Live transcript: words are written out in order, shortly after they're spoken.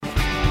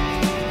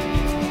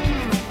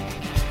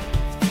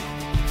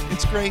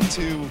great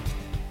to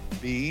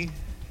be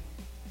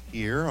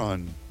here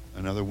on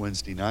another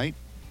Wednesday night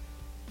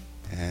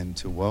and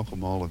to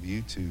welcome all of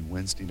you to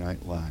Wednesday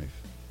Night Live.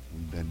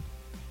 We've been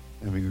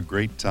having a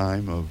great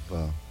time of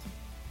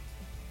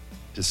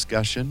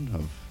discussion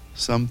of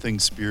some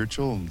things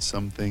spiritual and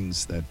some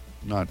things that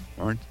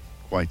aren't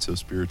quite so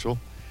spiritual.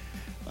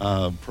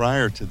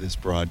 Prior to this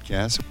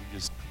broadcast, we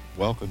just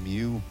welcome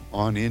you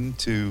on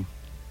into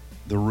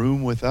the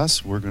room with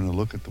us. We're going to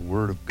look at the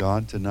Word of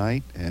God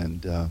tonight,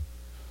 and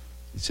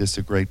it's just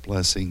a great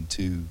blessing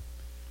to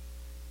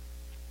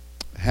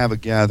have a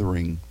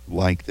gathering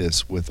like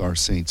this with our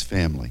Saints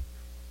family.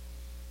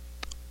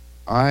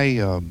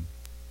 I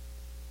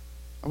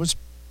was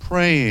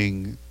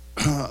praying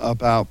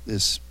about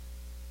this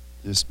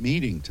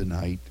meeting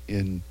tonight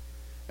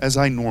as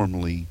I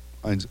normally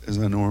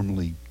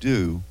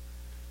do,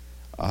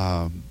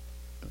 and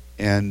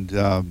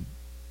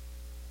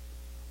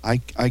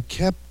I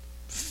kept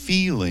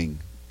feeling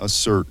a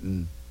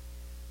certain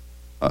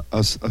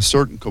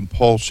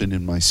compulsion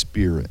in my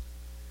spirit,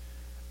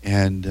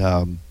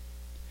 and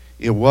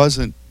it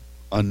wasn't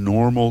a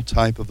normal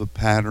type of a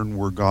pattern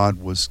where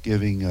God was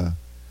giving an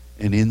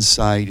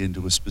insight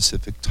into a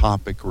specific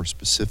topic or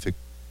specific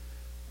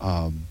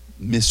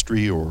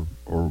mystery or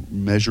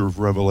measure of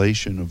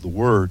revelation of the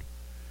Word.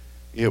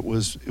 It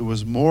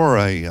was more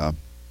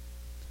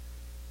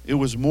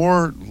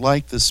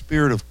like the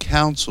spirit of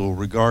counsel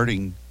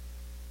regarding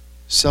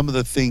some of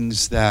the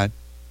things that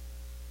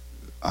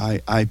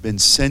I've been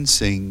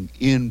sensing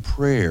in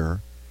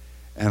prayer,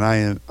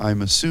 and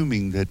I'm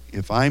assuming that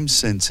if I'm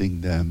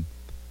sensing them,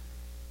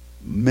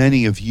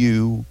 many of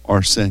you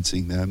are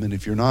sensing them, and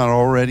if you're not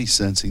already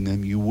sensing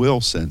them, you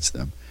will sense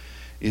them.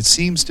 It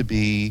seems to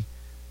be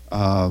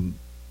a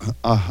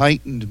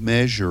heightened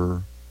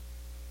measure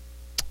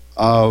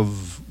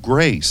of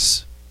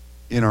grace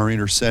in our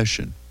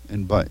intercession.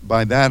 And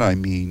by that I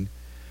mean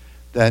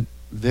that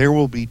there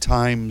will be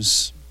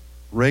times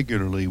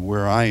regularly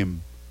where I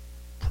am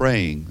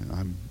praying.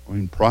 I'm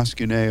in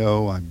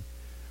proskuneo, I'm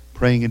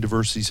praying in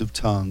diversities of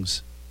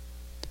tongues,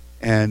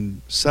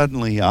 and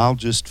suddenly I'll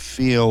just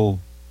feel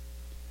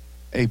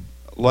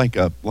like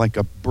a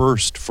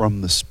burst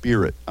from the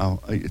Spirit.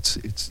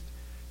 It's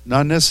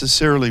not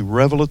necessarily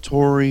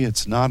revelatory.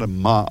 It's not a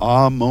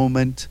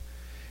moment.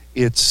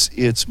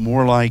 It's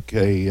more like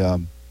a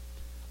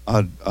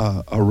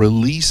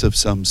release of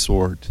some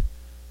sort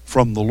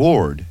from the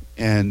Lord,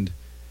 and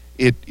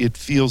it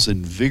feels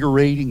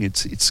invigorating.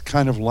 It's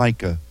kind of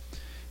like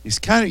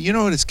you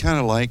know what it's kind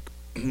of like.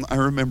 I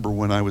remember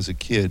when I was a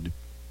kid,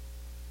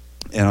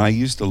 and I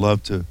used to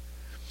love to.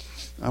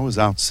 I was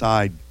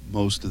outside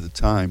most of the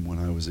time when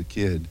I was a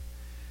kid.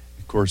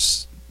 Of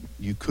course,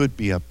 you could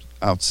be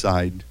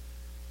outside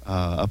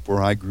up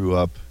where I grew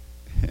up.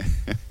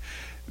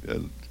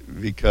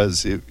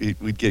 Because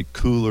it would get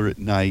cooler at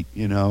night,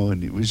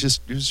 and it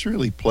was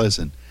really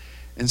pleasant.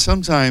 And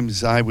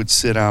sometimes I would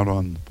sit out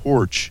on the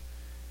porch,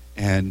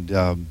 and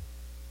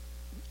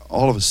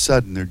all of a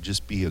sudden there'd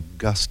just be a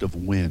gust of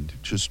wind,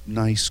 just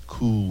nice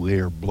cool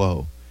air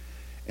blow,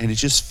 and it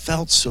just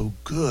felt so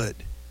good.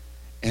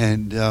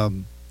 And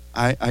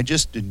I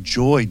just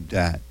enjoyed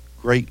that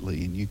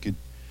greatly. And you could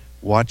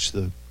watch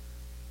the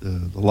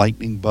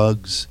lightning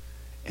bugs,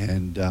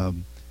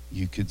 and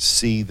you could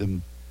see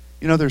them.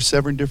 There's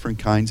 7 different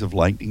kinds of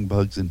lightning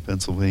bugs in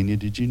Pennsylvania.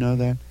 Did you know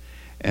that?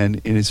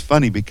 And it's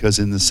funny because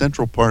in the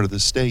central part of the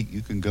state,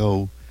 you can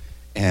go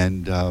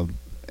and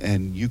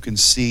you can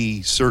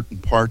see certain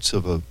parts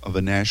of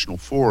a national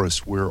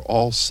forest where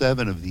all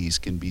 7 of these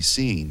can be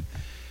seen,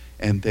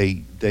 and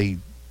they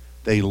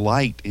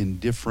light in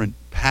different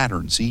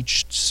patterns.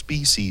 Each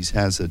species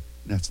has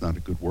that's not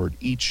a good word.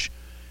 Each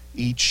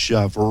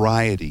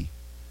variety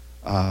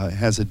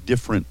has a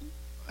different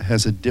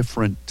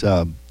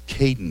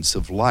cadence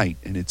of light,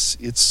 and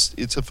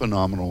it's a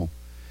phenomenal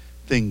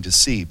thing to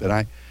see. But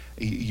I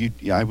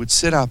would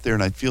sit out there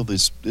and I'd feel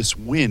this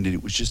wind, and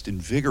it was just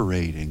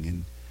invigorating,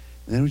 and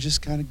then it would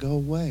just kind of go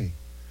away.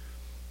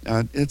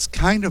 It's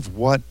kind of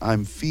what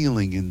I'm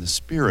feeling in the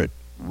spirit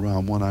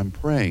realm when I'm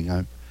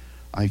praying.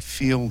 I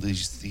feel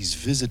these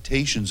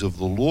visitations of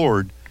the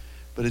Lord,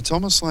 but it's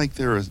almost like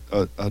they're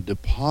a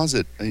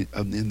deposit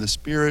in the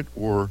spirit,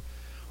 or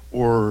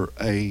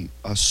a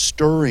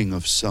stirring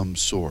of some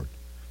sort.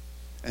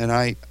 And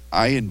I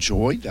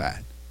enjoyed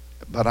that.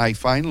 But I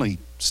finally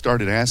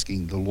started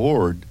asking the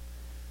Lord.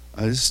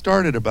 This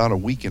started about a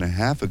week and a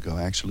half ago,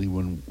 actually,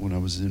 when I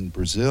was in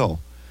Brazil.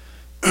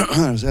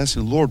 I was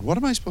asking the Lord, what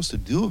am I supposed to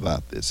do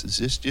about this? Is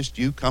this just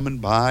you coming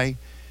by,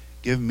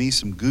 giving me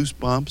some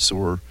goosebumps,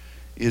 or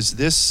is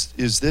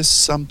this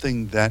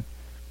something that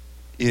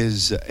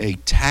is a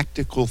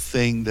tactical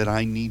thing that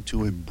I need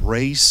to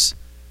embrace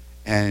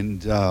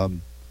and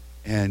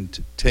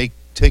take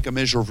a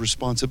measure of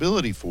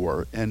responsibility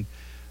for? And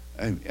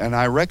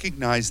I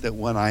recognized that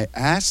when I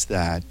asked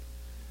that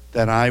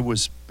I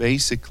was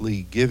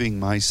basically giving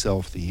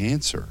myself the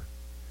answer.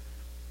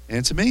 And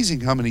it's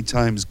amazing how many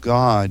times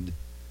God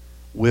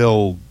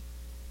will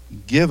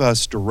give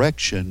us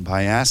direction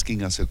by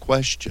asking us a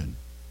question.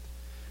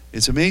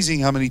 It's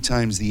amazing how many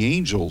times the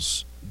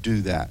angels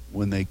do that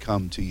when they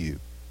come to you.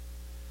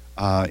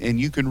 And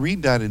you can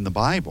read that in the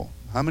Bible.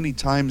 How many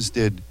times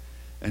did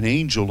an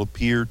angel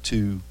appear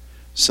to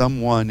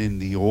someone in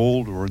the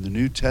Old or in the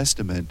New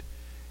Testament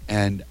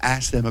and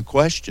ask them a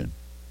question?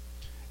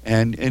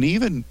 And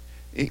even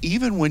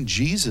when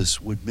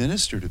Jesus would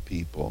minister to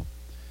people,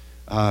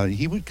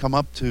 he would come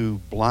up to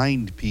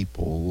blind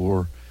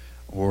people,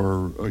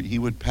 or he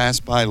would pass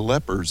by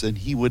lepers, and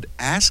he would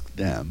ask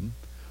them,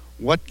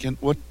 what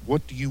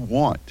do you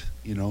want?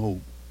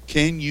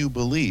 Can you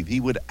believe?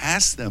 He would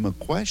ask them a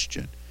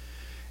question.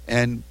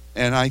 And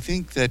I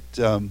think that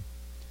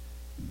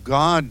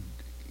God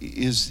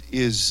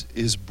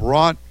is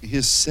brought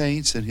his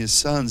saints and his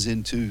sons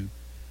into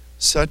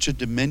such a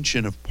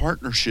dimension of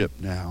partnership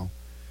now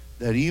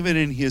that even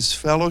in his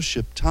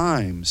fellowship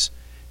times,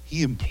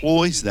 he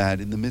employs that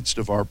in the midst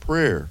of our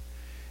prayer.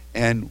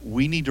 And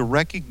we need to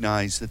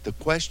recognize that the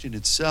question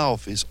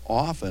itself is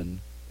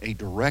often a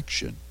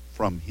direction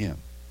from him.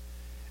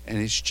 And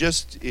it's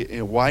just,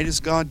 why does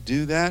God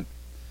do that?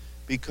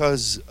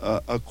 Because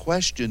a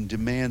question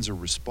demands a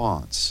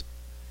response.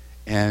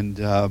 And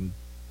a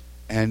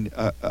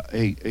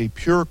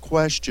pure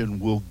question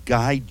will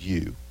guide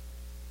you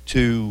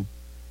to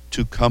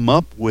come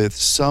up with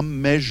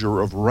some measure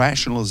of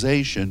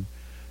rationalization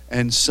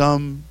and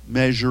some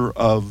measure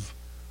of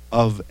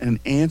an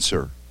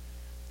answer.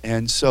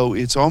 And so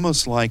it's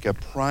almost like a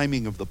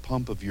priming of the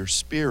pump of your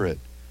spirit.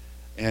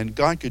 And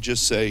God could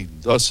just say,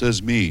 "Thus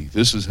says me,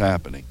 this is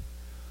happening."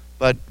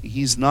 But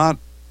he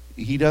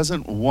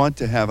doesn't want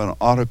to have an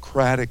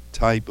autocratic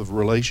type of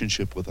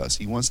relationship with us.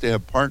 He wants to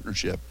have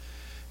partnership.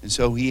 And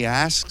so he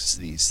asks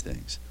these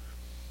things.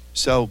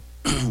 So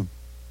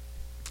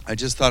I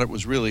just thought it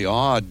was really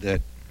odd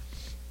that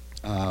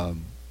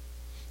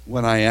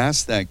when I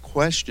asked that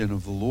question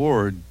of the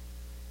Lord,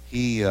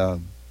 he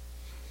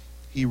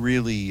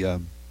really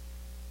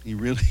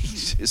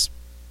just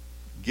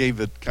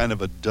gave it kind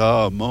of a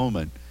duh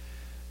moment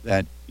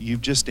that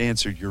you've just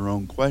answered your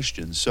own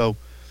question. So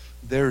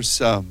there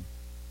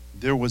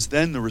was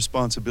then the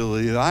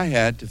responsibility that I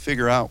had to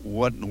figure out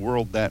what in the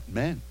world that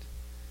meant.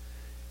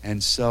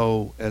 And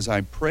so as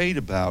I prayed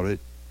about it,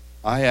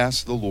 I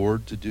asked the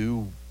Lord to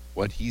do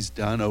what he's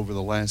done over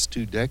the last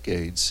 2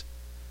 decades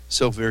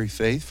so very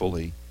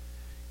faithfully.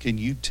 Can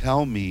you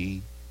tell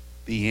me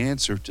the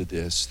answer to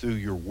this through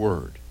your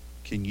word?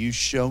 Can you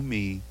show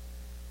me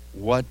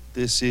what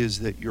this is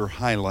that you're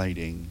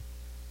highlighting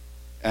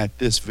at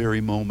this very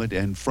moment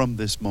and from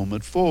this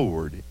moment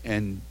forward?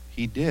 And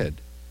he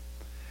did.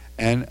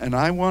 And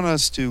I want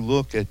us to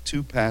look at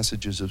 2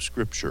 passages of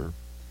Scripture.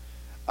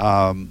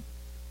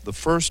 The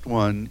first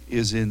one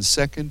is in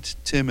 2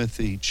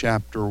 Timothy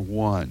chapter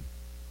 1.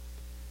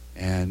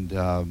 And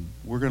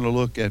we're going to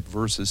look at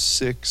verses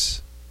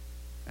 6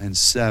 and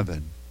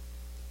 7.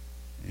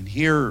 And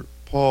here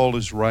Paul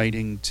is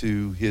writing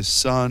to his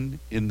son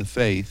in the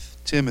faith,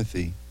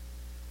 Timothy.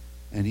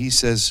 And he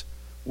says,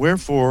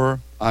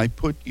 "Wherefore I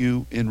put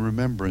you in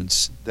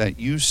remembrance that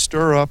you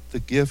stir up the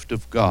gift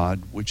of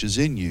God which is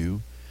in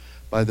you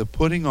by the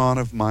putting on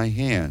of my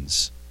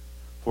hands.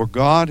 For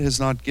God has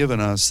not given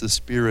us the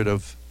spirit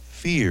of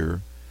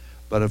fear,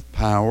 but of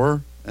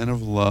power and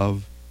of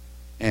love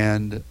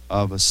and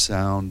of a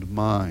sound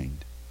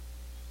mind."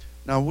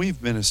 Now,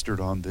 we've ministered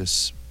on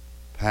this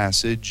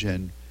passage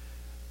and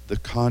the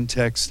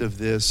context of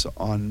this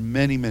on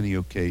many, many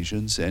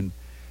occasions, and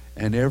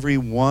every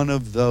one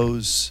of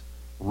those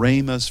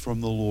rhemas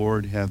from the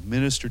Lord have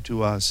ministered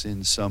to us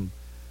in some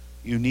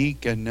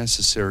unique and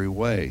necessary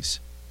ways.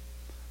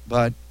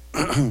 But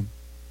when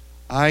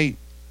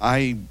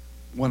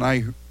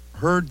I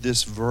heard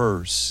this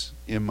verse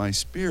in my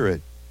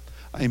spirit,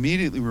 I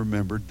immediately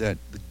remembered that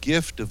the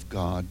gift of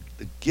God,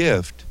 the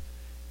gift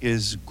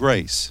is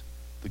grace.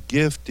 The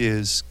gift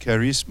is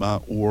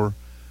charisma, or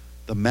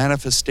the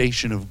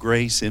manifestation of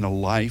grace in a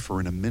life or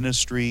in a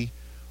ministry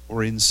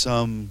or in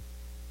some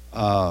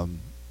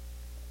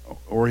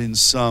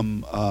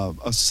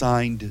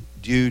assigned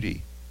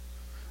duty.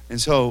 And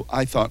so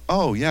I thought,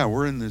 oh yeah,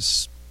 we're in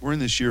this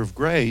year of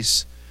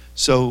grace.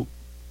 So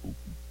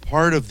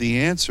part of the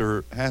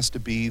answer has to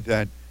be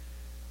that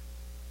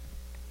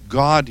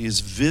God is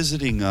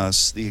visiting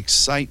us, the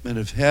excitement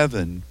of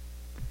heaven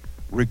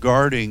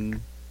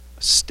regarding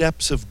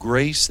steps of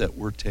grace that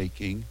we're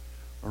taking,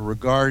 or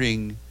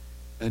regarding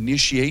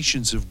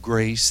initiations of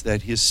grace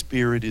that his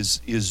Spirit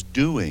is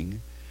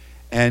doing.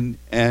 And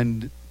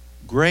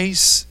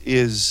grace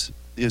is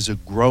a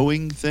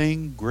growing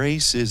thing.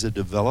 Grace is a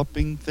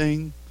developing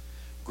thing.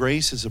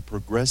 Grace is a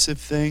progressive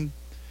thing.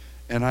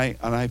 And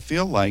I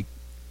feel like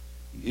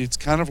it's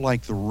kind of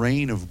like the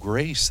rain of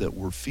grace that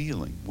we're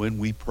feeling when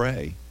we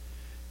pray.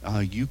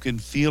 You can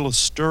feel a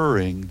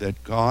stirring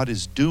that God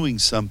is doing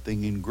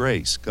something in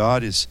grace.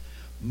 God is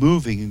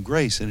moving in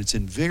grace, and it's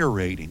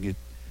invigorating.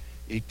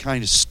 It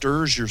kind of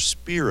stirs your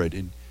spirit,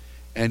 and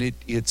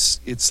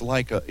it's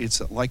like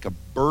a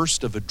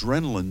burst of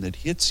adrenaline that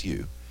hits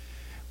you.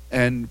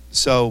 And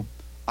so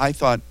I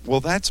thought,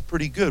 well, that's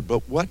pretty good,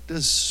 but what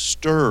does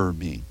stir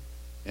mean?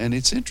 And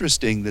it's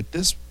interesting that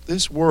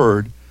this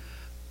word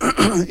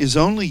is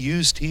only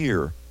used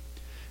here.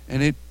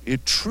 And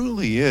it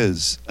truly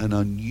is an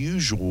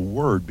unusual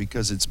word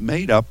because it's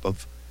made up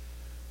of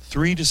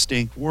three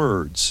distinct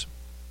words.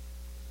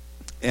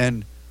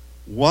 And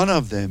one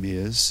of them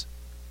is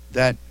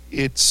that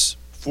it's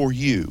for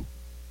you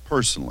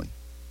personally.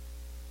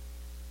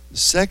 The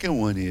second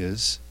one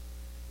is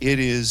it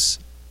is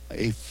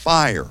a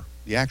fire.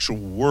 The actual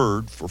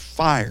word for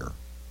fire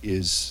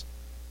is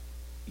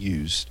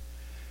used.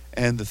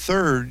 And the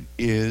third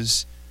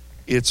is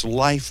it's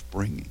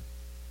life-bringing.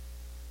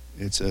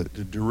 It's a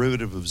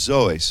derivative of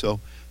Zoe. So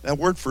that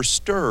word for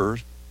stir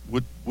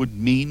would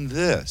mean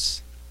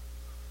this,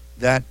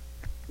 that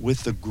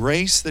with the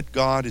grace that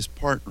God is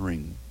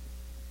partnering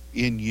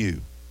in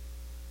you,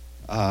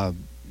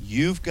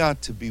 you've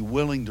got to be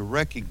willing to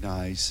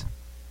recognize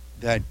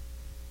that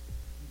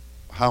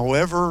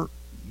however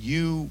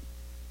you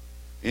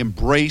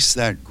embrace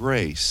that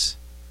grace,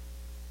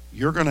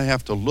 you're going to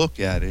have to look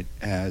at it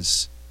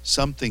as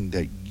something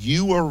that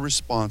you are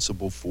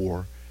responsible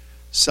for,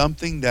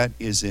 something that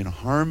is in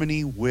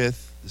harmony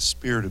with the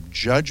spirit of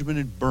judgment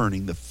and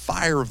burning. The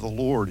fire of the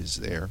Lord is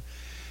there,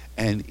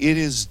 and it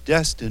is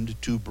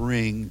destined to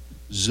bring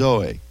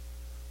Zoe,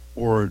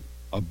 or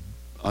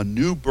a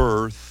new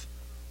birth,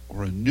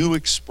 or a new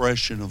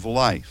expression of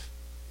life.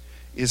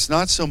 It's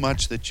not so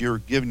much that you're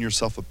giving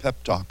yourself a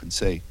pep talk and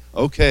say,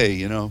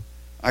 okay,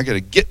 I got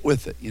to get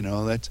with it,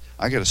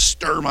 I got to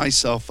stir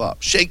myself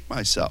up, shake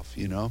myself,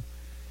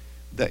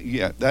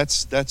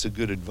 that's a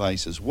good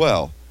advice as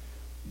well.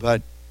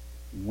 But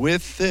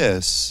with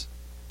this,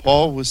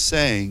 Paul was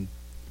saying,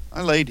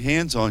 I laid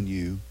hands on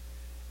you,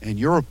 and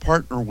you're a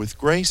partner with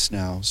grace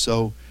now,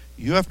 so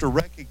you have to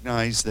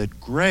recognize that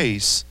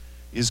grace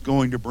is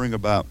going to bring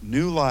about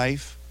new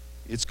life.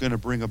 It's going to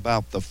bring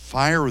about the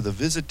fire of the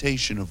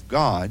visitation of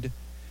God,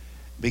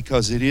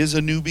 because it is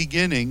a new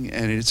beginning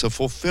and it's a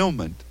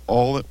fulfillment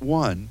all at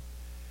one.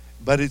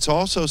 But it's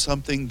also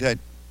something that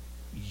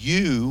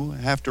you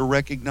have to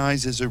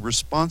recognize as a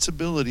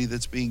responsibility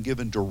that's being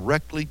given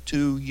directly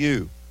to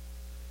you.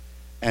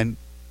 And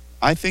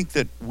I think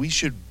that we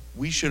should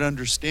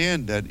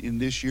understand that in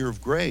this year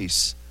of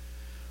grace,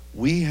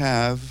 we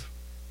have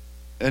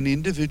an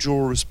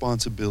individual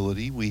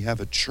responsibility, we have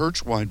a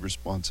church-wide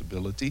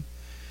responsibility,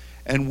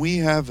 and we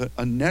have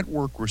a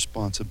network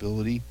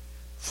responsibility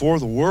for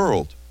the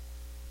world.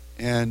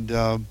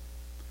 And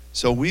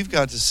so we've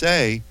got to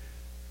say,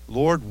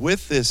 Lord,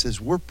 with this,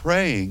 as we're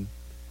praying,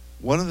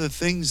 one of the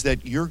things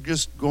that you're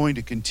just going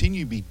to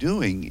continue to be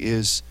doing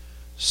is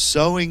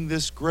sowing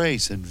this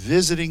grace and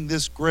visiting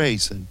this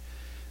grace. And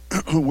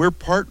we're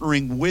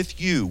partnering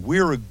with you.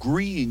 We're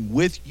agreeing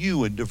with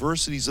you in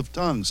diversities of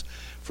tongues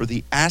for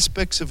the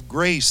aspects of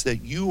grace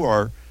that you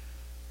are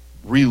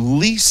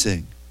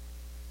releasing,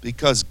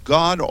 because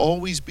God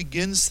always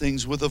begins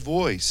things with a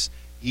voice.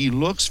 He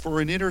looks for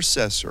an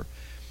intercessor.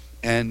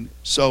 And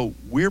so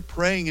we're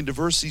praying in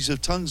diversities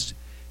of tongues,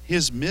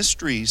 his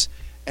mysteries,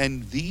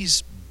 and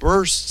these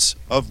bursts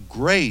of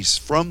grace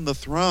from the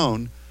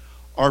throne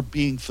are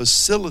being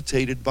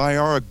facilitated by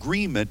our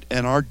agreement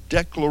and our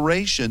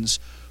declarations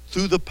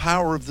through the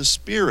power of the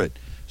Spirit.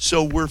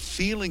 So we're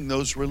feeling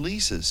those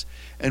releases.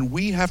 And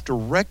we have to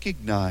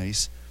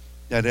recognize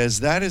that as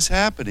that is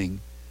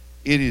happening,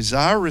 it is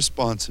our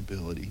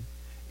responsibility.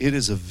 It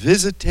is a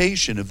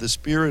visitation of the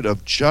spirit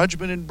of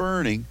judgment and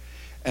burning,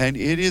 and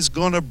it is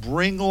going to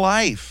bring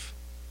life.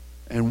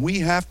 And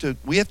we have to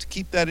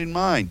keep that in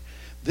mind.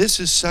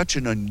 This is such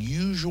an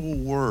unusual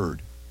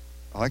word.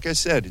 Like I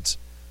said, it's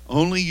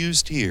only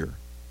used here.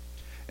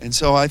 And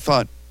so I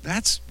thought,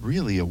 that's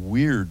really a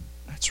weird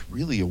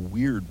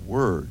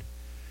word.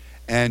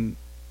 And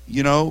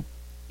you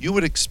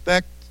would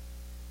expect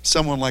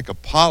someone like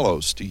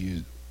Apollo to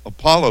use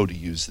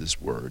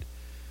this word.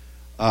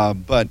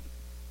 But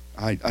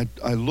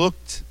I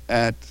looked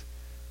at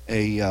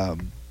a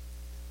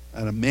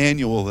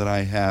manual that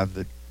I have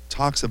that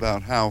talks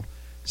about how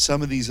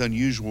some of these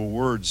unusual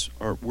words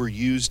were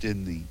used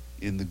in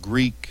the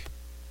Greek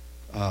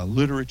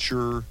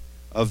literature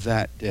of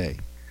that day.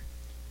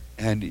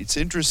 And it's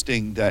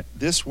interesting that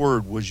this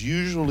word was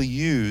usually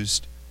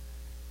used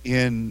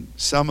in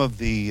some of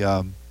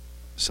the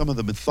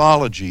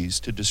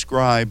mythologies to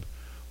describe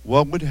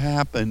what would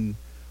happen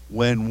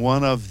when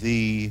one of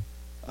the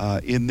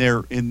in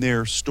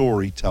their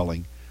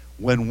storytelling,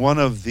 when one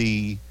of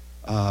the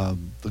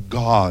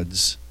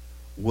gods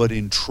would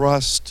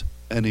entrust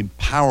an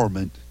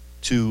empowerment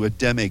to a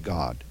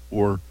demigod,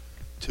 or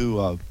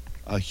to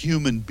a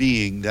human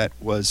being that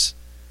was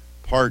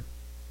part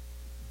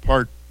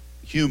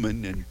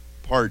human and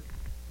part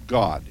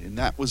God. And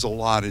that was a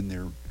lot in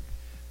their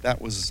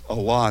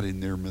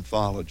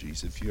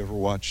mythologies. If you ever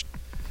watched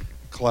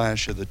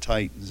Clash of the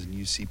Titans and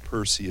you see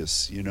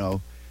Perseus,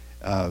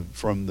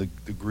 from the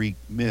Greek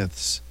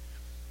myths.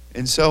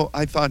 And so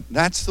I thought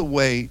that's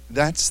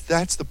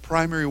the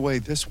primary way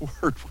this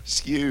word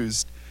was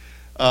used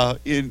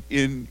in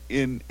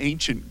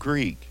ancient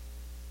Greek.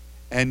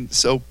 And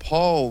so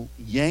Paul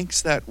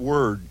yanks that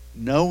word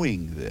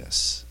knowing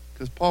this,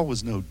 because Paul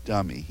was no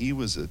dummy. He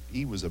was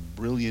a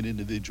brilliant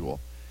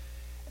individual.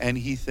 And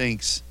he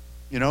thinks,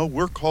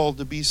 we're called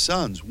to be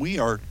sons.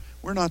 We're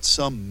not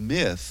some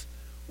myth.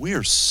 We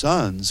are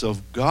sons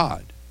of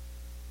God.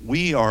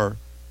 We are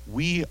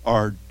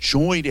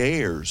joint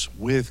heirs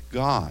with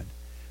God.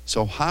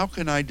 So how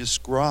can I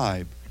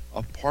describe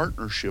a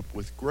partnership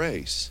with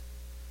grace?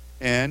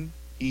 And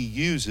he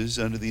uses,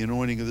 under the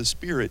anointing of the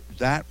Spirit,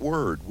 that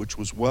word, which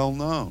was well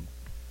known,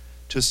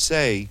 to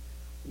say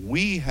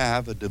we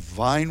have a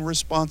divine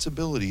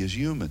responsibility as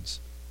humans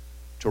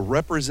to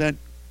represent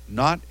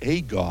not a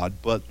God,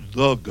 but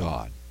the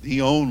God,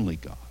 the only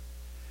God.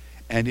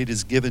 And it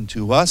is given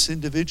to us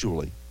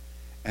individually,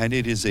 and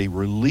it is a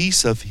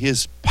release of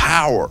his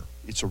power.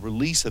 It's a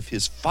release of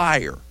his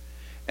fire,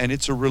 and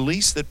it's a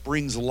release that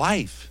brings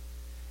life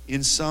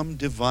in some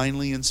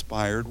divinely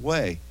inspired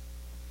way.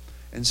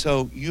 And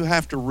so you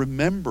have to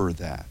remember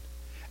that.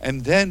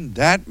 And then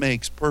that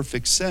makes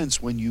perfect sense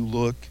when you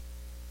look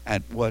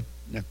at what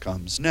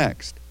comes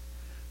next.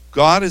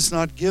 God has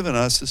not given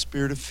us a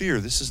spirit of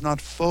fear. This is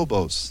not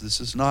phobos. This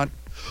is not,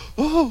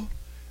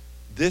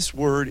 this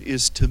word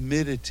is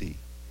timidity.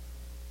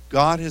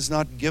 God has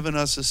not given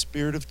us a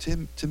spirit of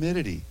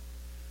timidity.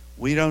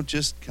 We don't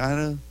just kind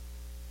of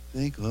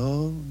think, I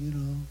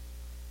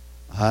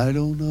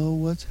don't know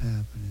what's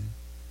happening.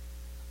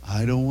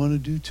 I don't want to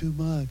do too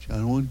much. I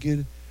don't want to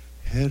get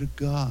ahead of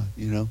God.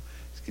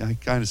 I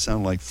kind of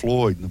sound like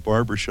Floyd in the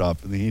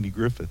barbershop in the Andy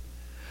Griffith.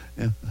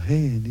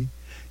 Hey, Andy.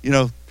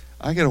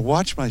 I got to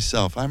watch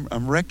myself.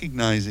 I'm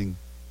recognizing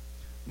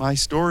my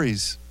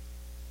stories.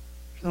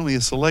 There's only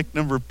a select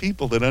number of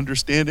people that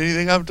understand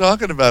anything I'm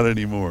talking about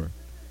anymore.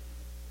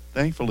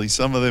 Thankfully,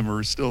 some of them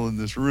are still in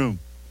this room.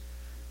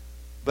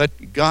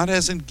 But God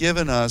hasn't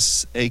given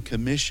us a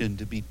commission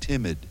to be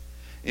timid.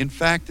 In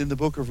fact, in the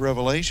book of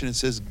Revelation, it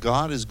says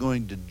God is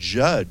going to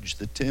judge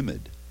the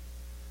timid.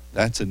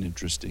 That's an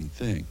interesting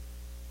thing.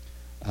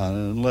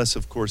 Unless,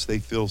 of course, they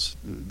feel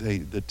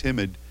the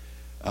timid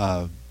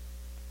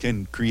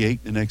can create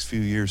in the next few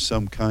years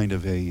some kind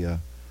of a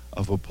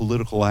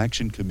political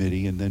action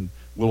committee, and then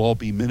we'll all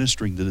be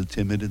ministering to the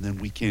timid, and then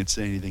we can't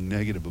say anything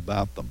negative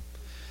about them.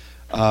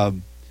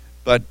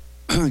 But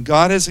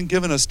God hasn't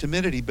given us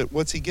timidity, but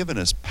what's he given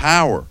us?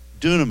 Power,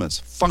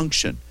 dunamis,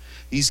 function.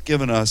 He's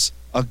given us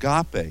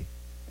agape,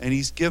 and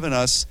he's given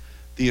us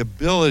the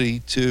ability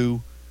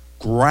to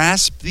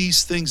grasp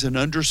these things and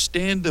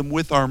understand them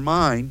with our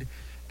mind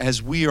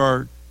as we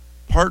are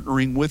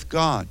partnering with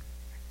God.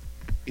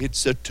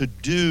 It's a to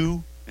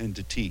do and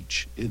to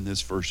teach in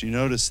this verse. You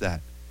notice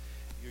that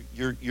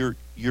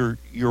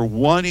you're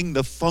wanting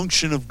the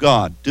function of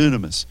God,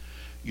 dunamis.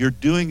 You're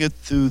doing it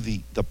through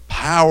the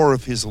power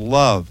of his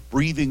love,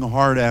 breathing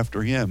hard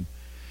after him.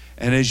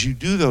 And as you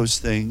do those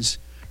things,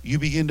 you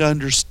begin to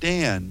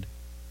understand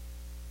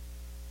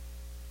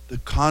the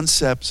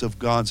concepts of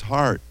God's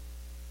heart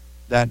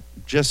that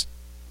just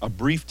a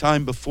brief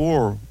time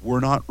before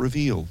were not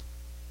revealed.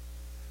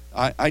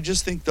 I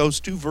just think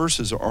those two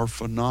verses are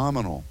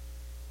phenomenal.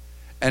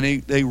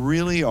 And they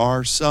really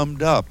are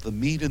summed up. The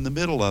meat in the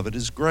middle of it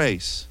is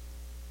grace.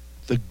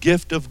 The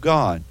gift of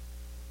God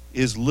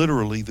is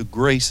literally the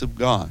grace of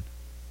God.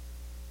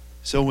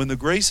 So when the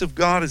grace of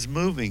God is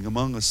moving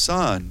among a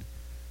son,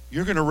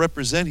 you're going to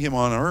represent him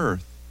on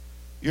earth.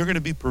 You're going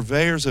to be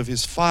purveyors of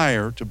his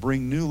fire to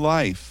bring new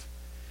life.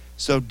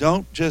 So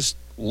don't just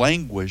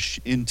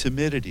languish in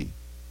timidity.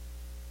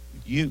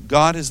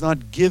 God has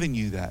not given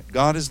you that.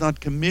 God has not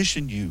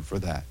commissioned you for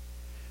that.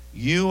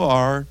 You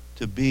are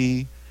to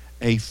be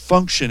a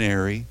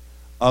functionary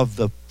of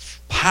the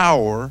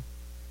power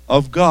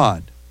of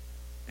God.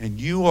 And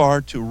you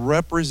are to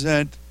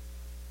represent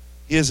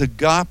his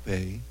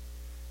agape,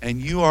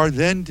 and you are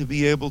then to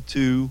be able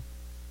to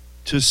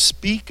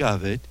speak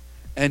of it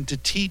and to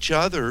teach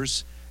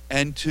others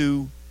and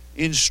to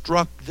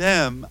instruct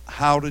them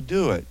how to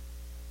do it.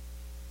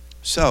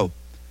 So,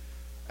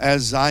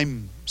 as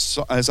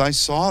I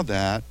saw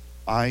that,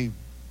 I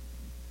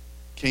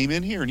came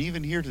in here, and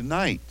even here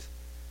tonight,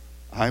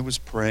 I was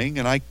praying,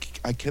 and I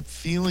kept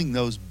feeling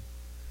those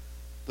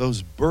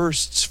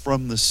bursts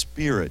from the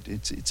Spirit.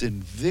 It's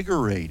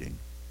invigorating,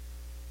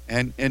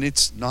 and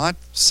it's not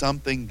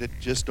something that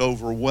just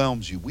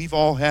overwhelms you. We've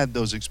all had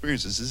those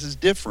experiences. This is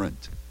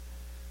different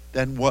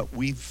than what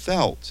we've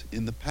felt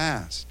in the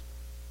past.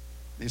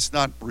 It's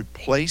not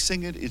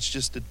replacing it. It's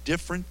just a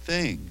different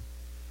thing.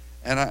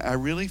 And I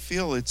really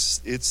feel it's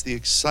the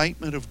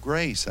excitement of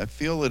grace. I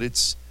feel that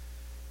it's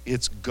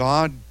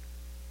God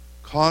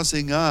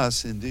causing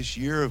us in this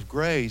year of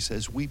grace,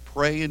 as we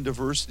pray in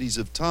diversities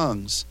of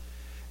tongues,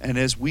 and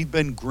as we've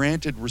been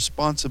granted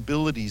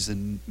responsibilities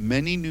in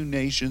many new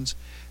nations,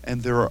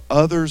 and there are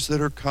others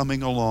that are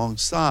coming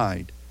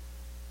alongside,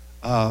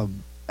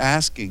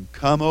 asking,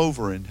 come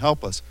over and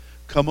help us.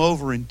 Come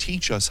over and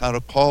teach us how to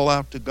call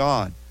out to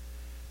God.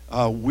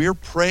 We're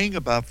praying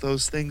about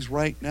those things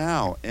right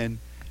now, and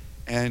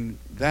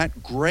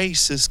that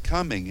grace is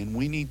coming, and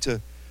we need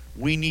to,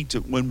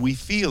 when we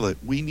feel it,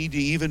 we need to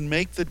even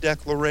make the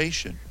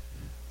declaration,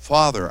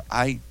 Father,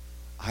 I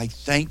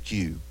thank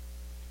you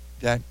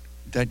that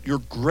that your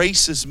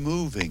grace is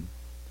moving,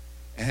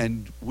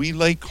 and we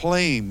lay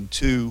claim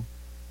to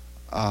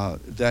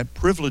that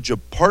privilege of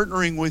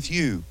partnering with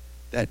you,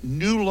 that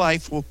new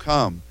life will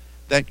come,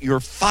 that your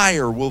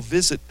fire will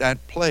visit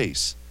that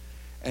place.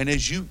 And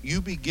as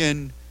you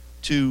begin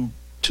to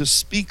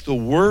speak the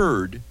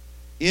word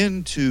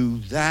into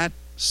that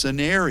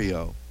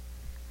scenario,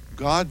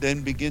 God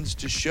then begins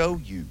to show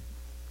you.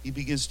 He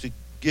begins to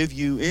give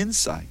you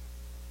insight.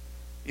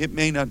 It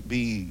may not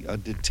be a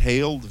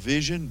detailed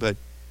vision, but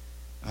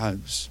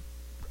it's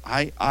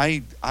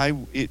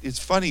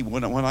funny,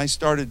 when I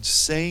started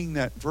saying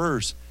that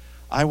verse,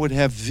 I would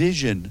have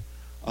vision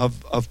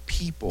of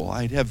people.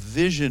 I'd have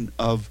vision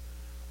of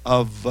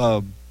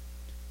one.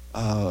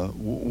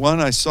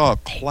 I saw a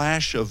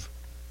clash of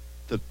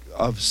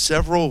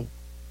several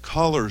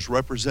colors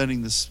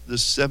representing the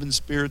seven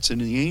spirits and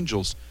the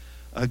angels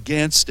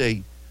against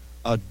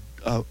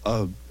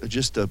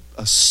just a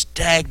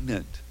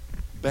stagnant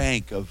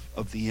bank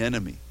of the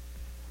enemy.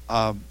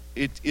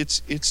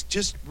 It's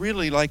just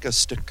really like a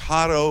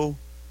staccato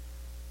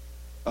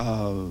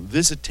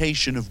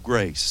visitation of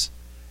grace,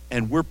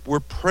 and we're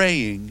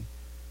praying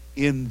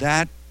in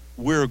that.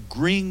 We're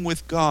agreeing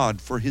with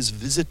God for his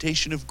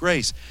visitation of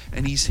grace,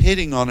 and he's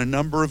hitting on a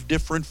number of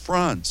different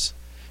fronts.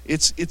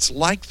 It's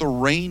like the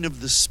rain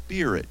of the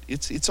Spirit.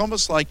 It's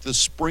almost like the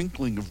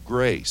sprinkling of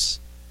grace.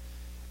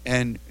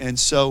 And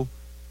so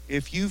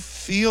if you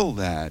feel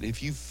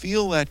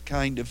that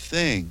kind of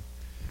thing,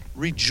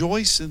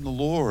 rejoice in the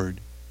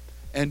Lord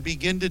and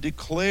begin to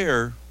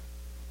declare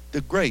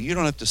the grace. You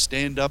don't have to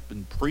stand up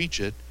and preach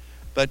it,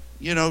 but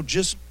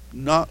just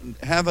not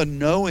have a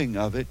knowing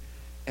of it.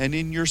 And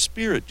in your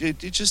spirit, it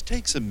just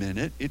takes a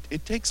minute.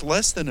 It takes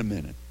less than a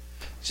minute.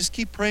 Just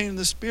keep praying in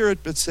the Spirit,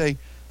 but say,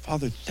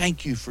 Father,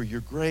 thank you for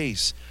your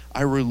grace.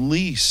 I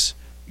release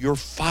your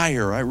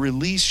fire. I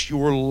release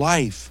your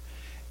life.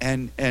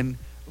 And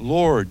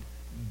Lord,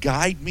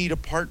 guide me to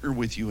partner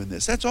with you in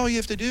this. That's all you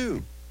have to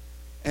do.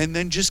 And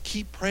then just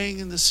keep praying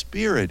in the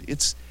Spirit.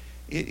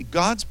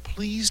 God's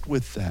pleased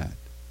with that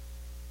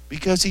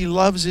because he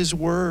loves his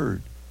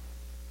word.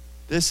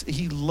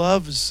 He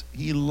loves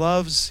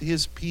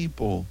his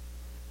people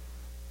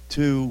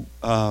to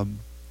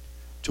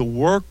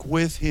work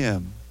with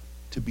him,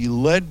 to be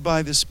led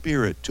by the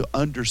Spirit, to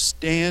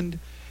understand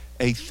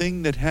a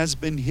thing that has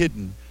been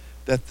hidden,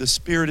 that the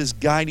Spirit is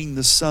guiding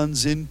the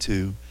sons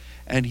into,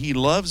 and he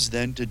loves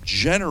then to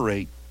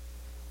generate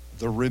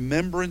the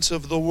remembrance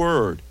of the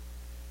word.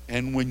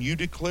 And when you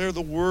declare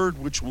the word,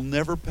 which will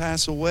never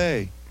pass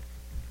away,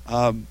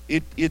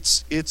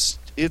 it's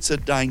a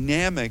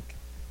dynamic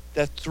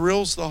that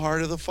thrills the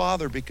heart of the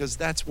Father, because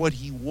that's what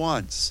he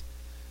wants.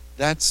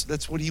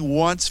 That's what he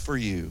wants for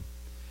you.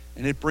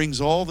 And it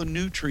brings all the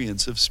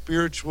nutrients of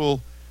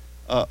spiritual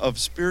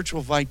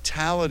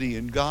vitality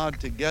in God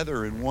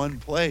together in one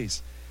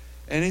place.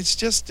 And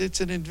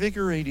it's an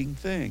invigorating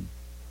thing.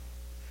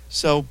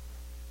 So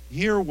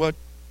hear what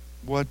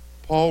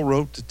Paul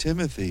wrote to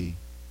Timothy.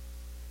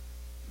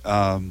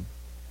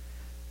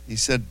 He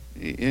said,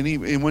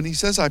 and when he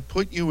says, I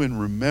put you in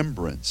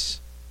remembrance,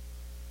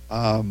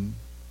 and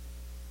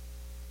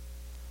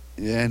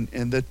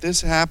that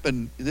this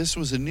happened, this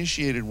was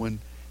initiated when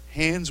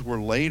hands were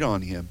laid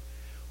on him.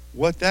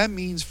 What that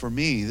means for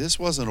me, this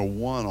wasn't a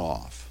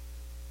one-off.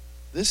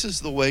 This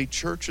is the way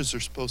churches are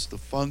supposed to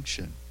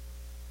function.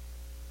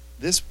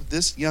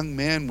 This young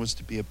man was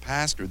to be a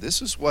pastor.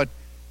 This is what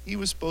he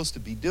was supposed to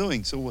be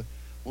doing. So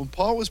when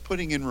Paul was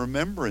putting in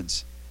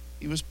remembrance,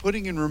 he was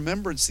putting in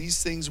remembrance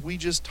these things we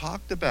just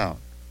talked about.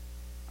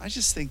 I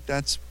just think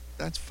that's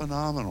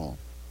phenomenal.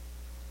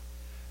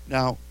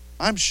 Now,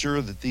 I'm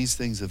sure that these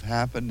things have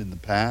happened in the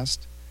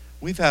past.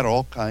 We've had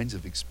all kinds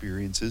of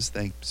experiences,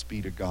 thanks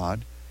be to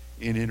God,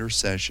 in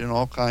intercession,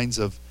 all kinds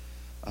of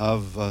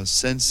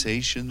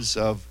sensations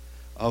of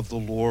the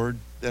Lord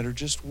that are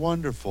just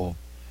wonderful.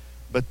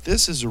 But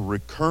this is a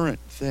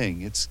recurrent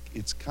thing. It's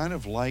kind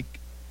of like,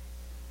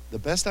 the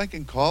best I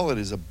can call it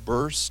is a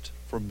burst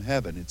from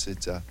heaven. It's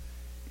a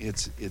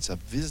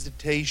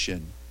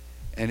visitation,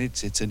 and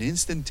it's an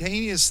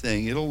instantaneous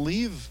thing. It'll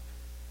leave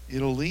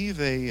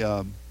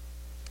a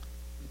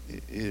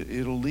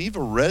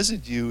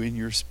residue in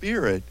your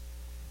spirit.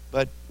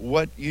 But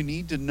what you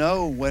need to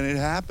know when it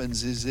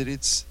happens is that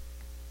it's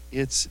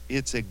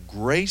a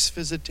grace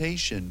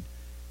visitation,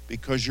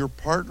 because you're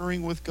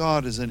partnering with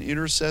God as an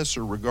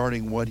intercessor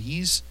regarding what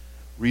he's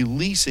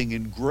releasing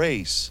in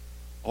grace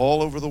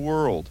all over the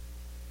world.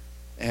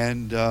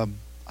 And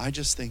I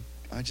just think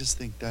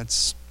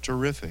that's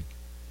terrific.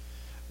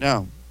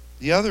 Now,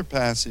 the other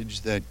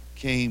passage that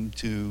came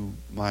to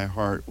my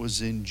heart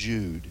was in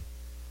Jude.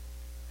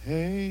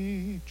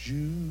 Hey,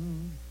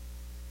 Jude,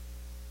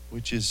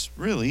 which is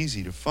real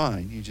easy to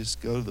find. You just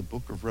go to the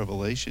book of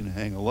Revelation and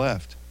hang a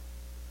left.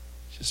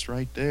 It's just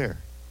right there.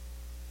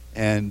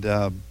 And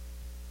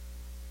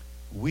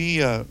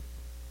we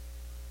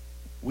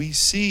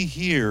see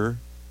here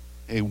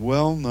a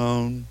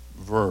well-known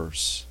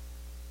verse,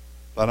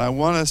 but I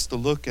want us to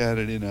look at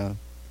it in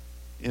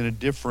a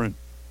different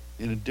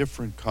in a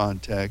different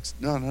context.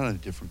 No, not in a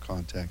different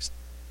context.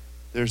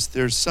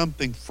 There's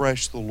something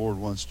fresh the Lord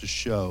wants to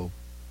show.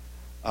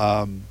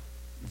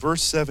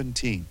 Verse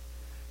 17.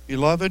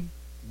 Beloved,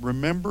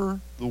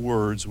 remember the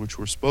words which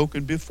were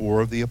spoken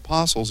before of the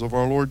apostles of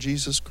our Lord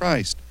Jesus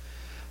Christ,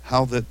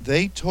 how that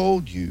they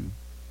told you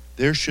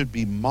there should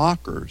be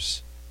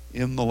mockers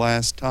in the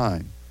last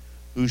time,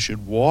 who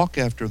should walk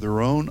after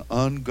their own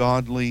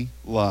ungodly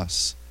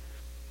lusts.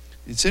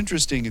 It's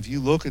interesting, if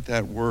you look at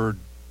that word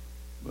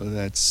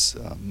that's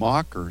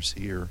mockers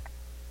here,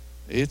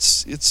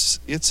 it's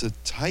a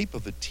type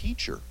of a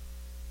teacher,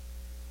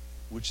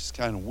 which is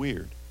kind of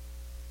weird.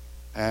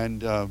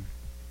 And a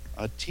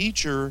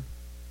teacher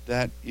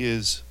that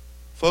is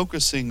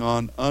focusing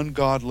on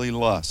ungodly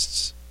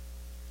lusts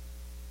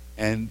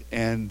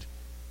and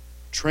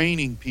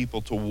training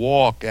people to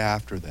walk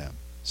after them.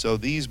 So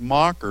these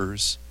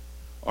mockers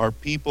are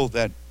people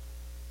that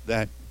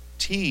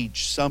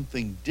teach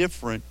something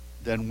different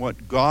than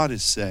what God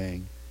is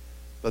saying,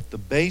 but the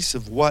base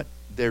of what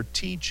they're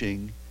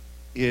teaching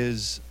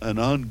is an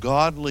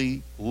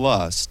ungodly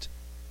lust,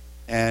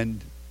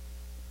 and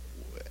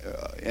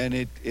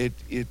it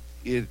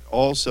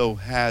also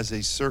has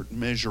a certain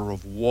measure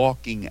of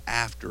walking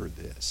after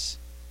this.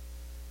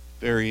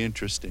 Very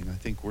interesting. I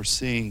think we're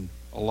seeing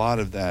a lot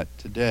of that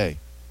today.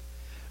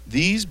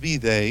 These be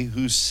they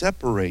who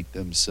separate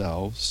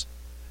themselves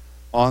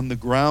on the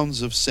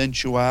grounds of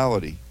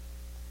sensuality,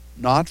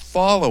 not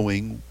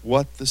following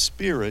what the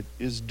Spirit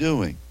is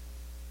doing.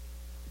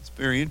 It's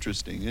very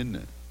interesting, isn't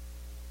it?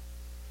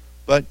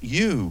 But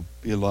you,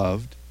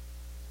 beloved,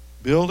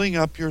 building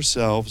up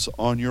yourselves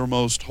on your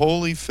most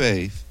holy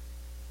faith,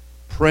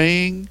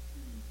 praying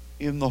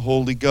in the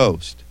Holy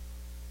Ghost.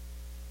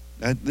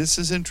 This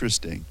is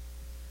interesting.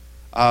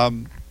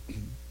 When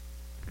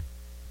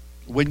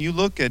you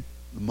look at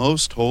the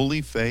most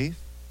holy faith,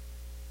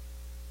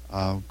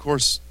 of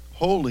course,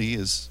 holy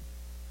is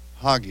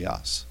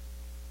hagios,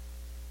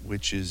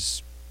 which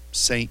is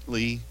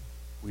saintly,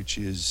 which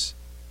is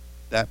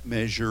that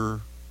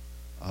measure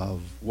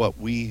of what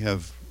we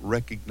have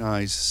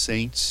recognized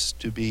saints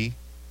to be.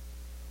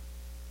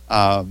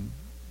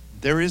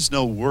 There is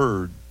no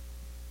word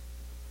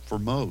for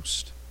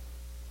most.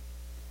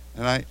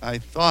 And I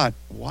thought,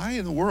 why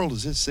in the world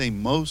does it say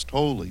most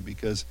holy?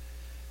 Because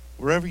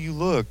wherever you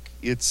look,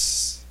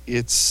 it's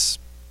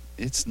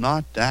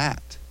not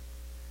that.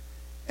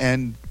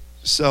 And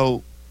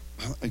so,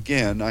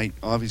 again, I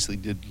obviously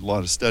did a lot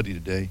of study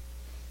today.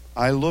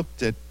 I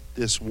looked at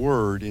this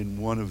word in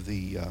one of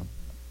the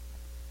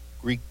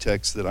Greek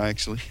texts that I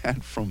actually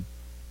had from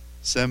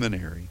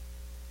seminary,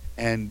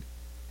 and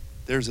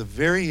there's a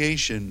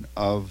variation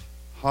of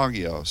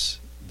hagios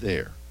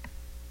there,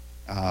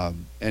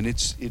 and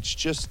it's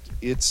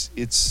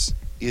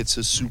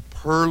a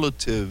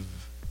superlative.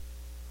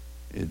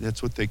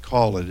 That's what they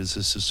call it. It's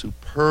a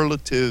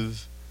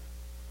superlative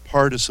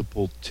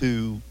participle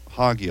to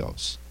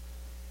hagios,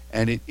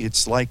 and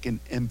it's like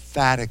an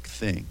emphatic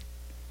thing,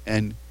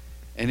 and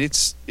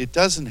it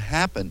doesn't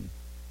happen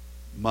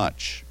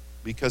much,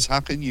 because how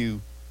can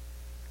you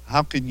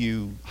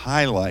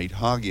highlight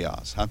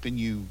hagios? How can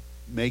you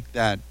make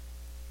that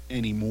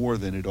any more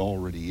than it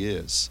already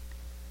is?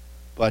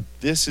 But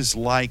this is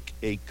like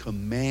a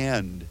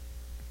command.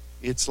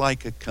 It's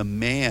like a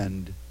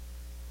command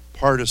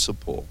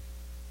participle,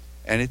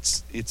 and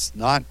it's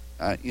not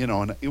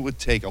and it would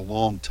take a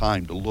long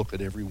time to look at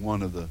every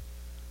one of the.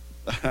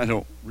 I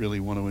don't really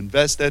want to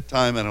invest that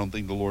time. I don't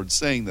think the Lord's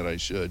saying that I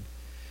should.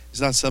 It's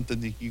not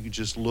something that you can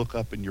just look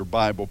up in your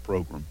Bible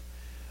program.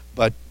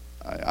 But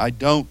I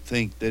don't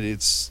think that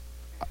it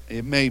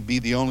may be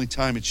the only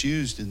time it's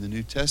used in the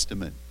New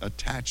Testament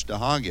attached to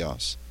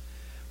hagios.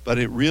 But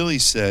it really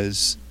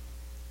says,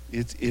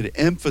 it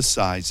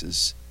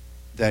emphasizes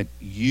that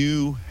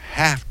you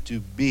have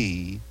to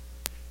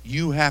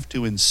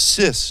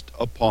insist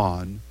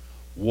upon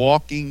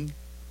walking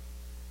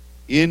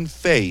in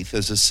faith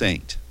as a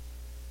saint.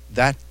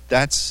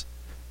 That's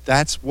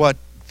what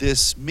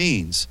this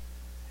means.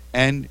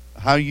 And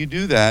how you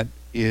do that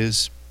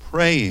is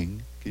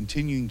praying,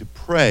 continuing to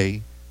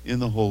pray in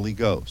the Holy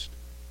Ghost.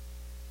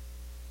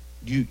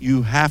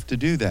 You have to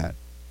do that.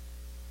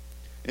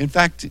 In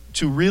fact,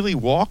 to really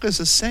walk as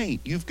a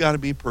saint, you've got to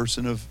be a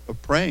person of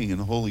praying in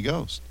the Holy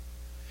Ghost.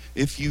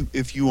 If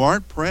you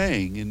aren't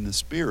praying in the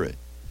Spirit,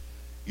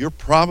 you're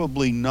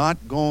probably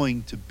not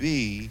going to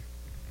be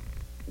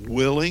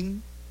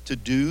willing to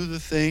do the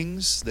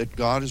things that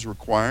God is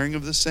requiring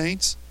of the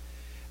saints,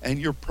 and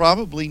you're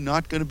probably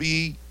not going to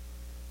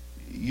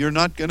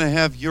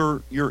have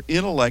your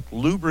intellect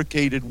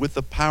lubricated with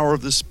the power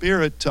of the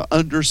Spirit to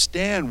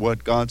understand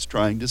what God's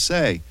trying to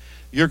say.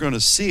 You're going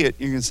to see it,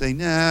 you're going to say,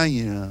 nah, I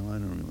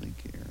don't really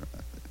care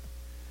about that.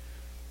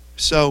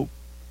 So,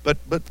 but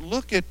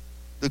look at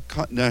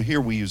now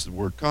here we use the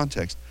word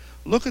context.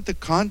 Look at the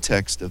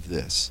context of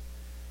this.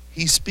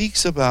 He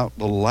speaks about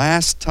the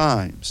last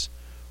times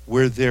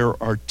where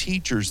there are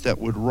teachers that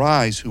would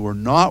rise who are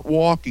not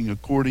walking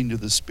according to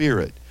the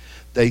Spirit.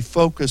 They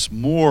focus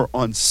more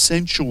on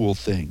sensual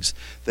things.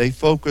 They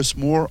focus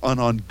more on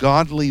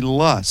ungodly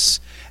lusts,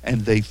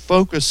 and they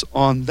focus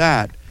on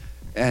that,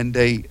 and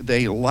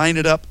they line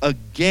it up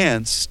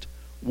against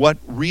what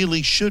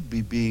really should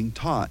be being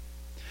taught.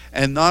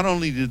 And not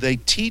only do they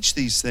teach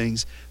these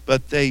things,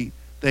 but they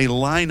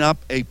line up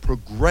a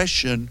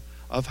progression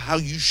of how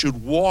you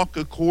should walk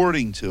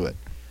according to it.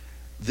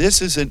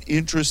 This is an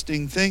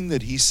interesting thing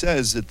that he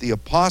says, that the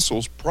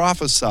apostles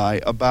prophesy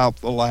about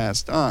the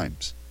last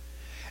times.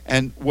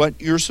 And what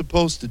you're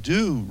supposed to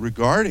do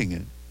regarding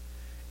it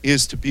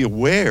is to be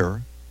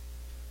aware,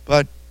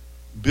 but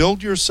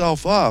build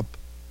yourself up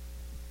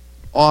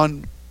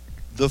on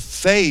the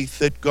faith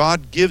that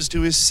God gives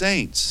to his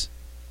saints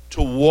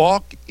to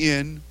walk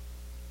in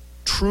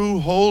true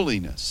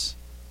holiness,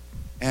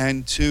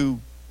 and to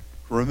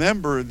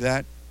remember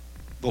that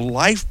the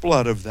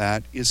lifeblood of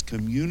that is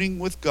communing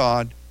with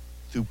God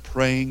through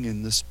praying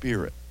in the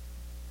Spirit.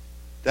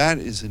 That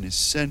is an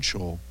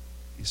essential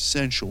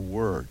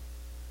word.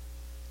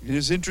 It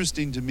is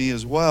interesting to me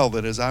as well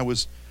that as I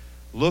was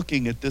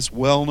looking at this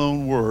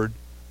well-known word,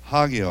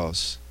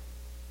 hagios,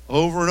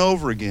 over and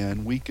over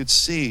again, we could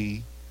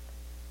see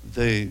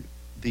the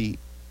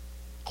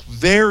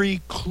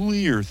very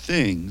clear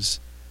things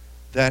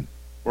that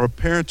were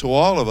apparent to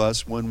all of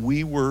us when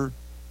we were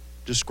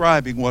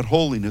describing what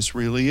holiness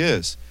really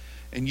is.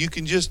 And you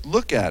can just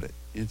look at it.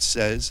 It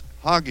says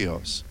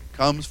hagios,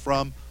 comes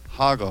from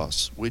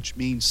hagos, which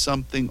means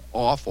something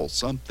awful,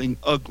 something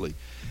ugly.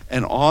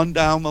 And on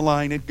down the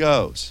line it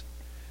goes.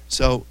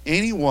 So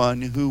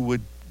anyone who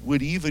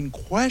would even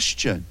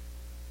question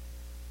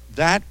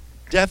that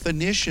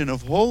definition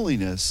of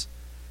holiness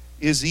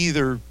is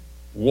either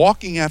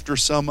walking after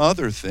some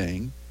other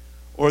thing,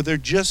 or they're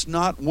just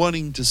not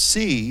wanting to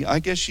see. I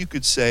guess you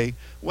could say,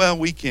 well,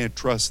 we can't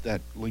trust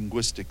that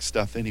linguistic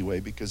stuff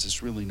anyway because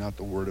it's really not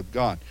the Word of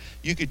God.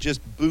 You could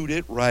just boot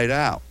it right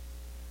out.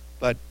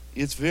 But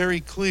it's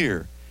very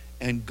clear.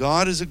 And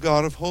God is a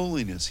God of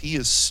holiness. He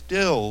is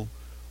still,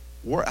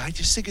 I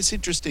just think it's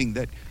interesting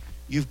that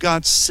you've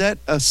got set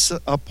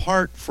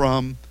apart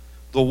from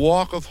the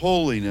walk of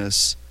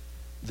holiness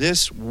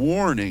this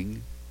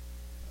warning,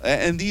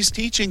 and these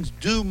teachings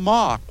do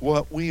mock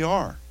what we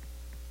are.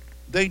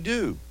 They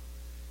do.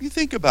 You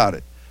think about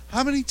it.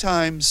 How many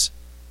times,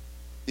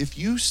 if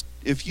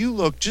you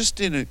look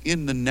just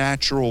in the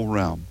natural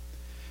realm,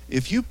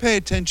 if you pay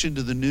attention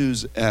to the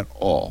news at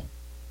all,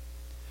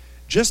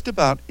 just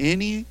about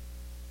any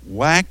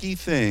wacky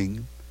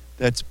thing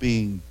that's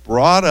being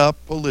brought up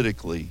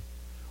politically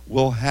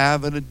will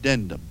have an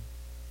addendum.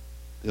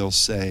 They'll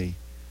say,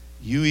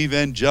 you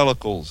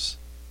evangelicals,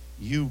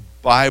 you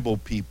Bible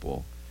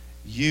people,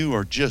 you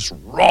are just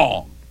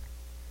wrong.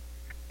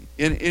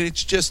 And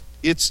it's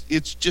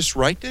just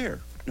right there,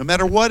 no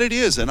matter what it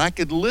is. And I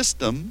could list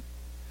them.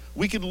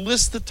 We could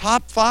list the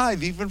top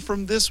 5 even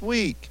from this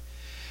week.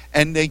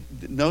 And they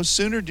no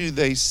sooner do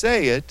they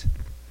say it,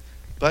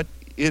 but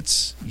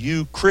it's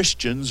you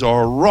Christians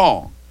are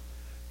wrong.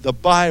 The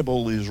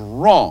Bible is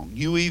wrong.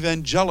 You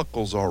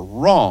evangelicals are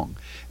wrong.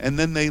 And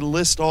then they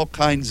list all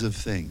kinds of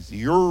things.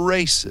 You're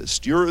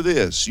racist. You're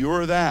this.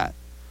 You're that.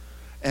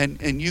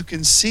 And you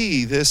can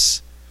see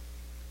this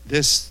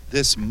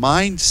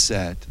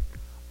mindset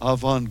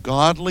of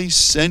ungodly,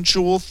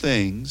 sensual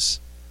things,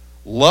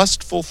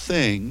 lustful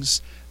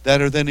things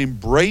that are then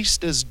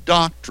embraced as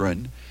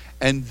doctrine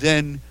and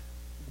then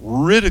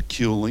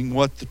ridiculing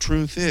what the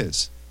truth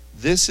is.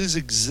 This is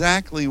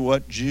exactly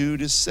what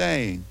Jude is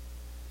saying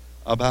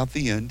about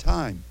the end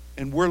time,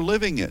 and we're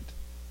living it.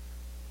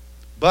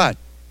 But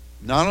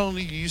not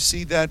only do you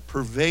see that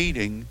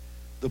pervading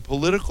the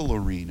political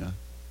arena,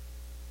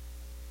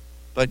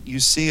 but you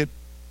see it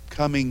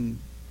coming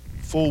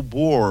full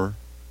bore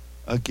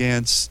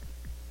against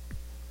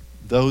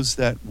those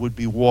that would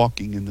be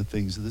walking in the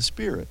things of the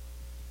Spirit.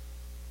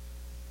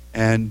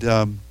 And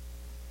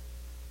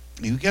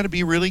you got to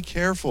be really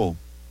careful.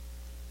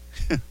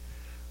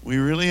 We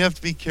really have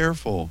to be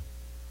careful.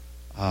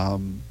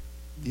 The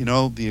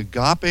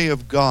agape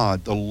of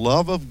God, the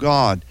love of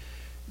God,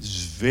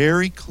 is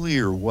very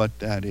clear what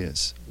that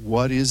is.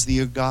 What is the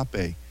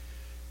agape?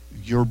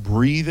 You're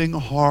breathing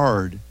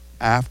hard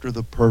after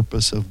the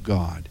purpose of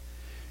God.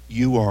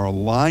 You are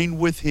aligned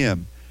with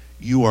Him.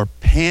 You are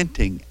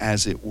panting,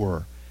 as it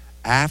were,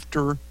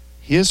 after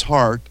His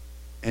heart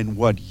and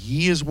what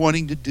He is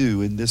wanting to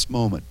do in this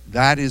moment.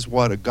 That is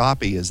what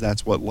agape is.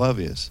 That's what love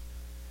is.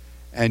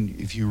 And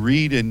if you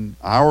read in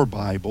our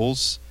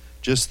Bibles,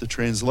 just the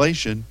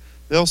translation,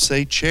 they'll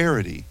say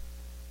charity.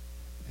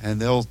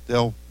 And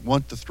they'll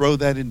want to throw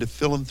that into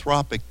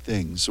philanthropic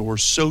things or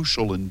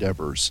social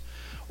endeavors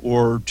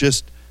or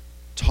just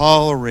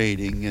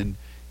tolerating and,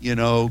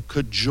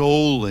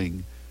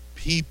 cajoling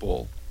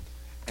people.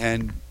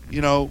 And,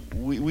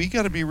 we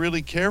got to be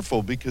really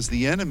careful because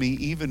the enemy,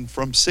 even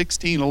from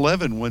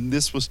 1611, when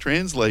this was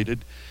translated,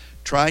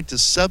 tried to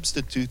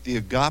substitute the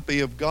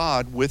agape of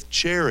God with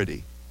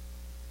charity.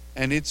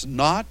 And they're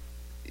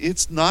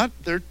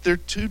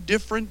two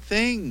different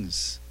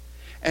things.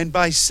 And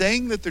by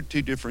saying that they're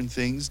two different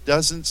things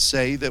doesn't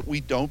say that we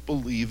don't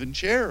believe in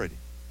charity.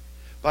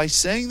 By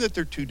saying that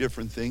they're two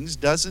different things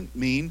doesn't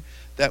mean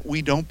that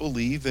we don't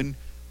believe in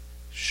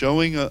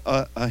showing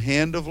a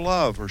hand of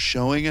love or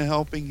showing a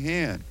helping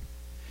hand.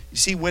 You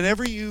see,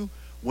 whenever you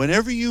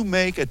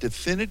make a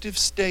definitive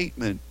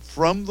statement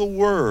from the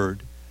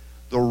Word,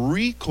 the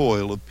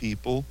recoil of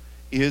people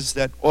is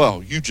that,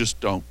 well, you just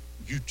don't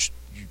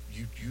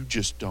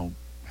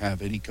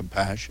have any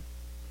compassion.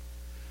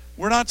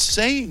 We're not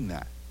saying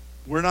that.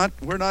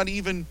 We're not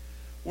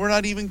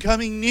even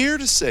coming near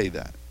to say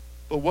that.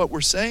 But what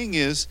we're saying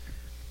is,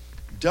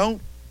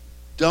 don't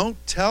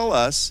tell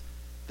us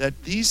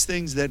that these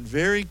things that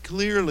very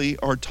clearly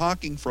are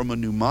talking from a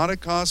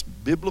pneumatikos,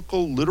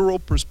 biblical, literal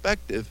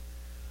perspective,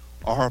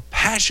 are a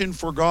passion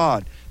for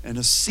God and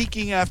a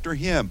seeking after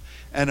Him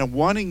and a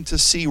wanting to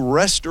see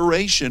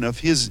restoration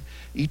of His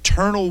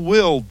eternal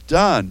will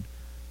done,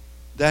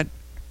 that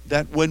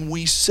when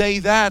we say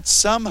that,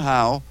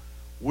 somehow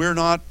we're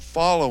not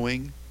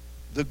following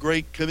the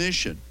Great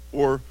Commission,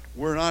 or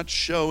we're not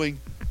showing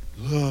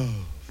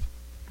love.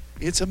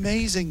 It's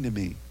amazing to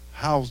me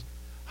how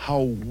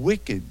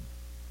wicked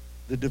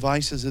the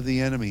devices of the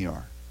enemy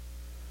are.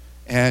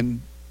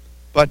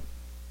 But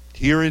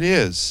here it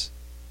is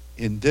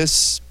in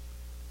this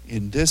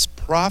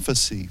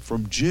prophecy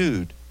from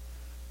Jude,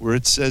 where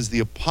it says the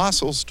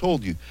apostles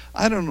told you.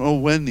 I don't know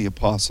when the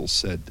apostles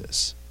said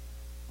this.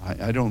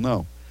 I don't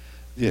know.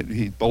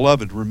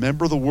 Beloved,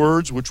 remember the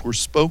words which were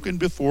spoken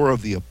before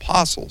of the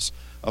apostles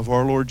of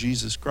our Lord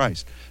Jesus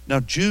Christ. Now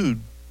Jude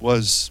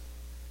was,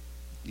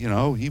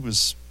 he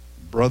was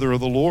brother of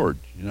the Lord.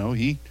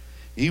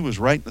 He was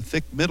right in the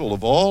thick middle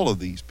of all of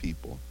these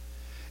people.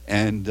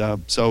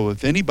 And so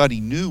if anybody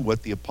knew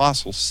what the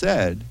apostles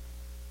said,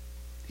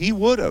 he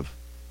would have.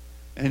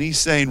 And he's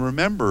saying,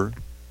 remember,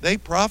 they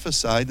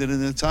prophesied that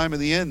in the time of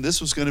the end,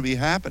 this was going to be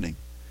happening.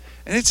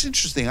 And it's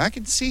interesting. I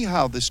can see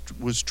how this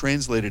was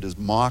translated as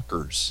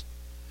mockers,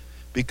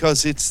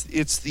 because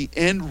it's the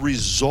end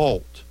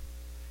result.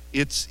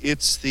 It's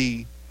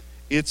the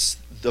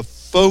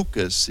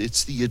focus.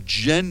 It's the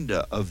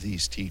agenda of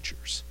these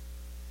teachers.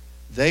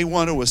 They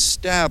want to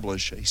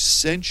establish a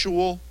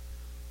sensual,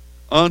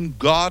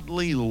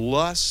 ungodly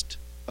lust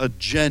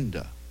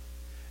agenda.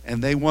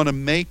 And they want to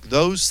make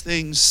those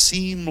things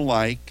seem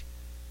like,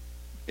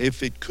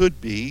 if it could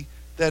be,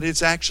 that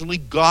it's actually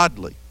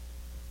godly.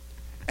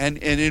 And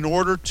in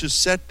order to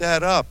set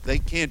that up, they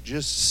can't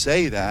just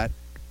say that.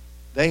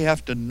 They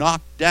have to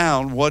knock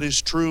down what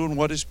is true and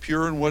what is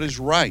pure and what is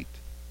right.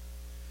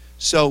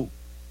 So,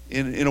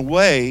 in a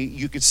way,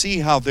 you could see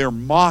how they're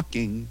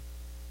mocking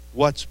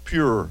what's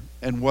pure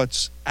and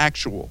what's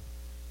actual.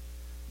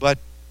 But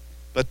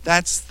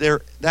that's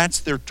their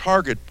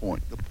target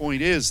point. The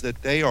point is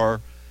that they are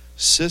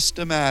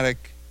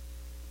systematic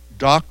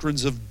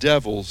doctrines of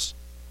devils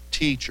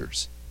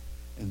teachers.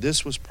 And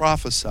this was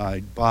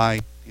prophesied by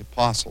the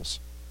apostles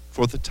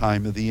for the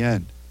time of the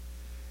end.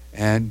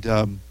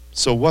 And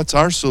so what's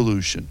our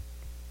solution?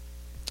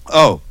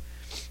 Oh,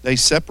 they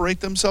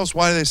separate themselves.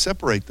 Why do they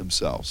separate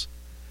themselves?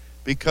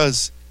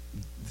 Because,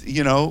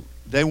 the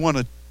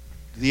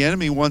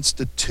enemy wants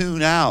to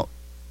tune out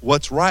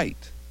what's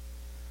right.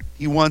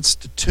 He wants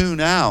to tune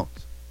out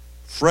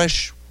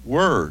fresh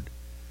word.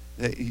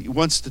 He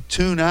wants to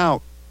tune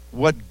out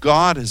what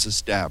God has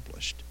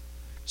established.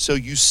 So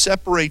you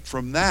separate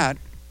from that,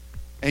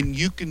 and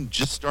you can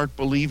just start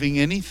believing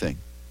anything.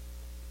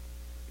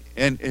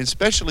 And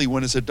especially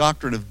when it's a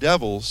doctrine of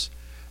devils,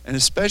 and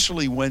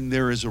especially when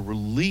there is a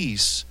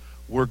release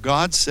where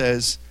God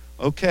says,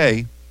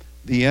 okay,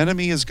 the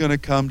enemy is going to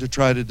come to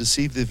try to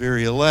deceive the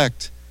very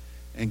elect,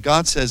 and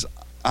God says,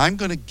 I'm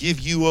going to give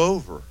you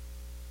over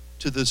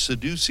to the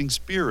seducing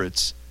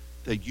spirits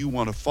that you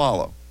want to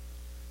follow.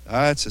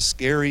 That's a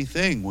scary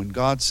thing when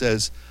God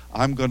says,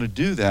 I'm going to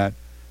do that,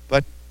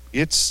 but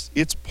it's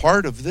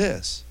part of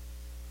this.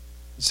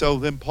 So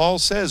then Paul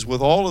says,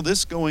 with all of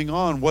this going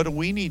on, what do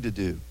we need to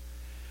do?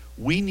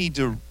 We need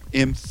to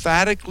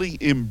emphatically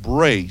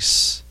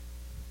embrace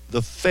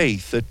the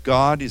faith that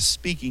God is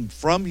speaking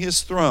from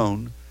His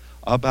throne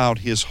about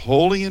His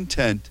holy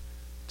intent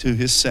to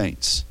His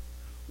saints.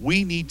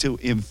 We need to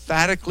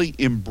emphatically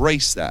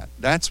embrace that.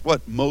 That's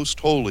what most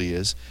holy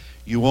is.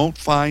 You won't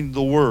find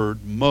the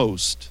word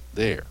most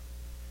there,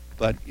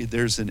 but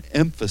there's an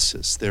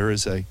emphasis. There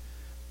is an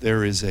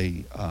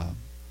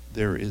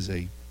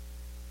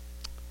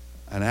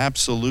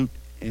absolute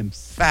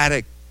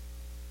emphatic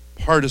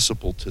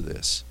participle to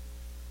this,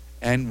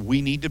 and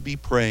we need to be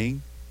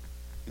praying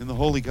in the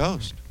Holy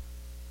Ghost.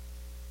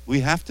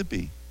 We have to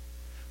be.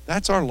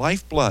 That's our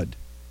lifeblood.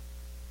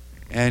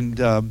 And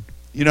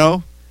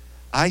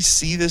I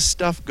see this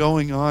stuff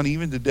going on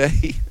even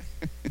today.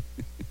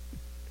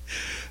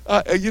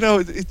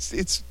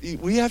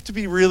 We have to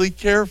be really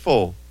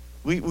careful.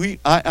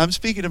 I'm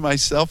speaking to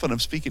myself, and I'm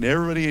speaking to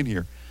everybody in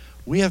here.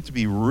 We have to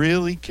be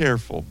really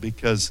careful,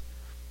 because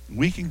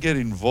we can get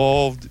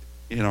involved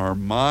in our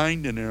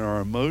mind and in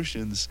our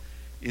emotions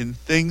in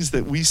things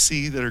that we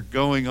see that are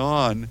going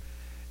on,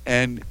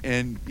 and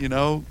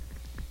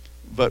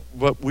but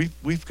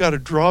we've got to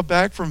draw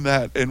back from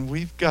that, and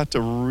we've got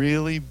to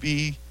really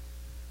be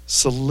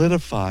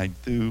solidified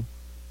through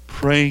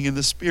praying in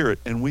the Spirit.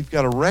 And we've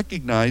got to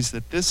recognize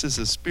that this is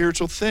a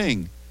spiritual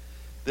thing,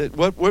 that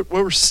what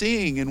we're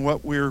seeing and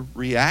what we're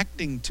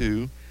reacting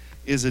to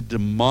is a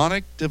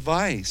demonic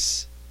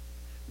device.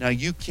 Now,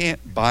 you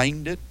can't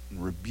bind it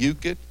and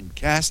rebuke it and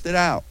cast it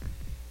out.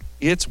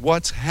 It's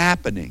what's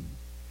happening.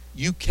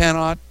 You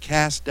cannot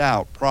cast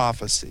out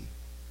prophecy.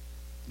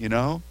 You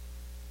know,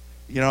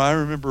 I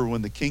remember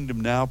when the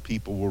Kingdom Now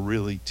people were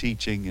really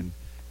teaching and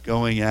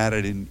going at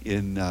it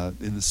in the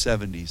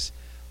 70s.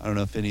 I don't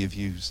know if any of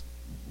you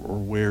are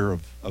aware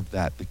of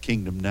that, the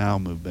Kingdom Now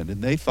movement.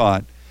 And they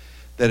thought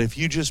that if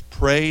you just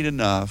prayed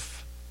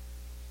enough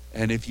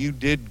and if you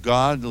did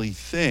godly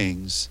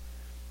things,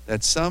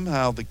 that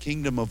somehow the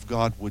kingdom of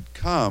God would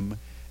come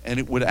and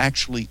it would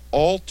actually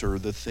alter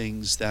the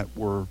things that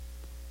were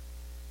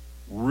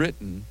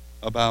written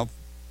about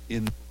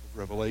in the book of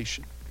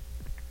Revelation.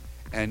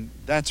 And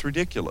that's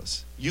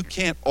ridiculous. You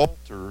can't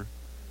alter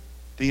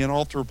the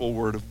inalterable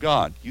word of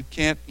God. You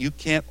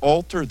can't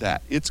alter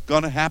that. It's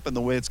going to happen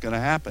the way it's going to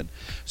happen.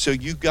 So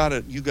you got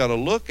to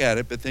look at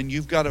it, but then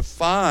you've got to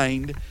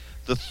find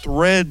the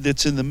thread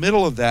that's in the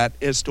middle of that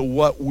as to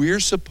what we're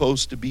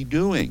supposed to be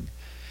doing.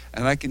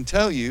 And I can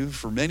tell you,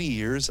 for many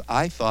years,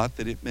 I thought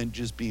that it meant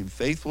just being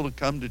faithful to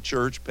come to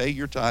church, pay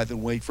your tithe,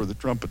 and wait for the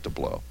trumpet to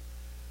blow.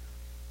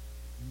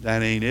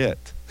 That ain't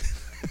it.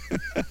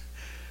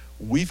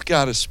 We've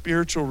got a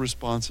spiritual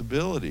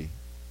responsibility.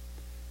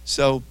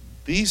 So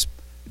these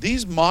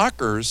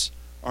mockers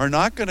are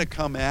not going to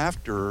come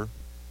after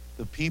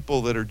the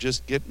people that are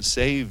just getting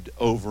saved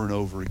over and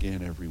over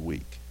again every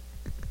week.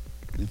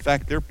 In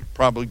fact, they're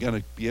probably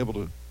going to be able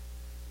to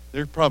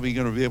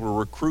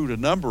recruit a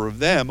number of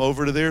them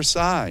over to their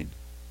side.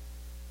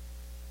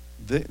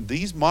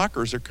 These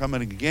mockers are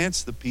coming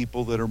against the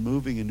people that are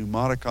moving in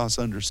pneumatikos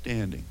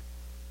understanding,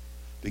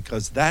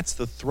 because that's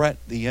the threat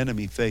the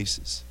enemy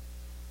faces.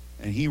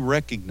 And he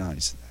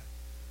recognized that.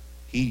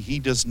 He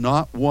does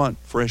not want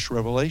fresh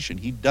revelation.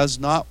 He does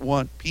not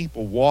want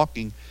people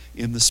walking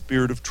in the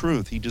spirit of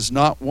truth. He does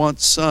not want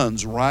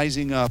sons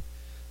rising up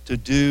to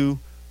do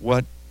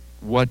what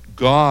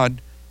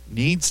God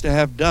needs to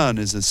have done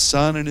as a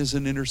son and as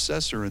an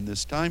intercessor in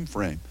this time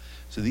frame.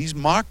 So these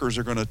mockers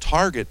are going to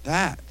target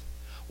that,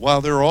 while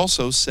they're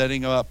also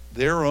setting up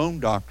their own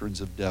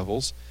doctrines of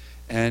devils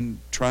and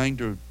trying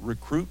to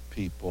recruit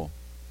people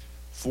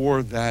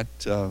for that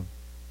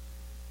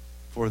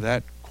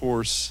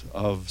course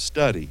of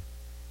study.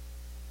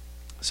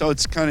 So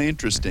it's kind of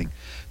interesting.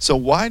 So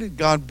why did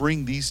God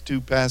bring these two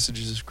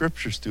passages of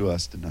scriptures to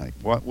us tonight?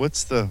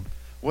 What's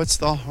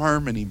the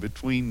harmony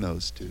between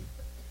those two?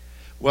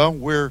 Well,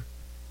 where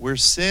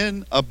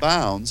sin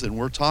abounds, and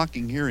we're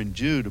talking here in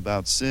Jude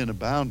about sin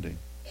abounding,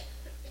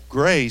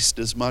 grace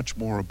does much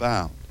more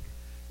abound.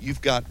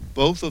 You've got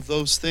both of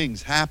those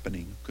things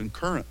happening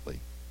concurrently.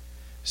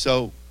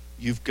 So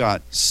you've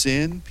got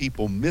sin,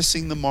 people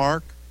missing the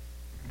mark,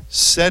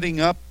 setting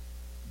up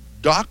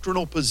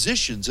doctrinal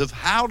positions of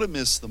how to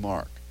miss the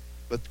mark.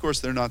 But of course,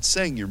 they're not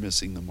saying you're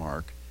missing the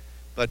mark,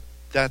 but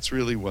that's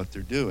really what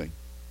they're doing.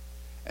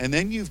 And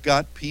then you've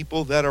got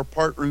people that are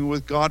partnering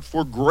with God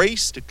for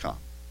grace to come,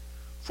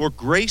 for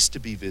grace to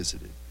be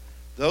visited.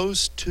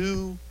 Those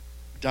two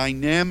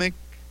dynamic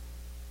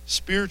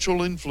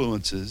spiritual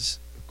influences,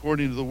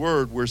 according to the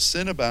word, where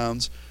sin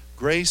abounds,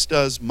 grace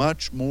does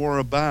much more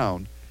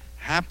abound,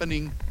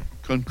 happening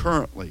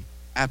concurrently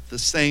at the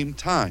same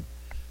time.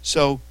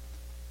 So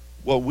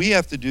what we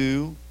have to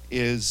do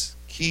is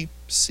keep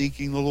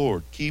seeking the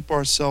Lord, keep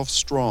ourselves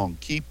strong,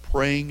 keep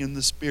praying in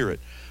the Spirit.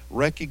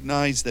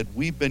 Recognize that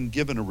we've been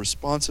given a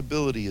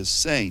responsibility as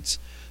saints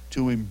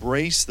to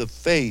embrace the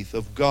faith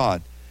of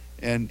God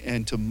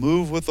and to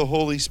move with the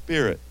Holy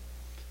Spirit.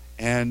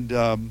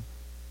 And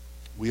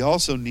we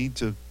also need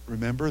to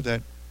remember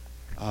that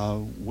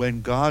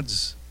when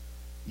God's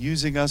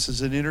using us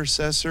as an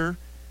intercessor,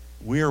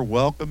 we are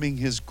welcoming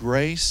His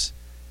grace,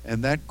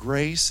 and that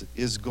grace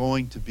is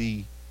going to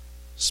be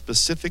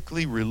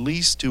specifically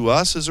released to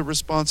us as a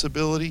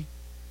responsibility.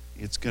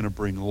 It's going to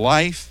bring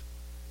life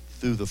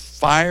through the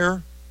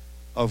fire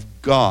of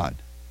God.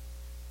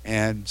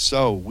 And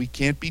so we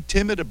can't be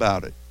timid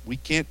about it. We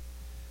can't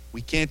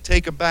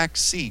take a back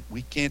seat.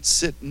 We can't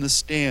sit in the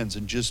stands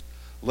and just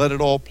let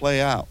it all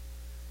play out.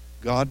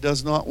 God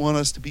does not want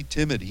us to be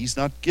timid. He's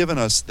not given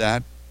us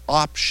that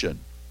option.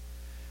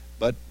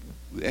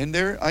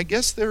 I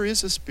guess there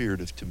is a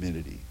spirit of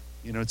timidity.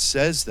 It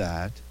says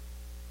that.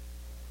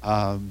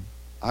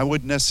 I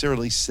wouldn't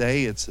necessarily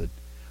say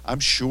I'm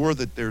sure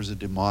that there's a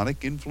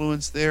demonic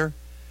influence there,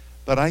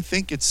 but I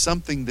think it's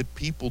something that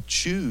people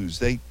choose.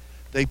 They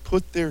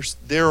put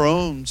their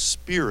own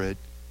spirit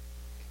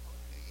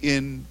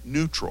in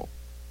neutral.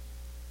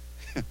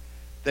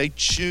 They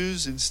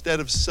choose, instead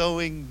of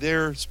sowing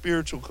their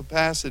spiritual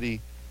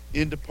capacity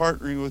into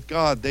partnering with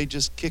God, they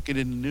just kick it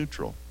into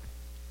neutral.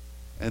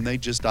 And they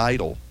just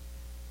idle.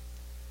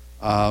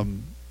 God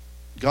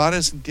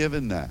hasn't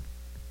given that.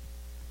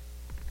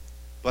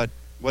 But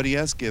what He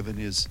has given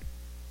is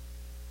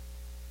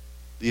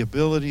the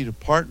ability to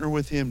partner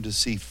with him to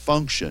see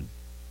function,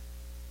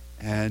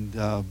 and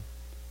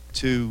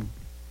to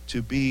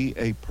be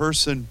a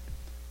person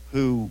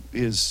who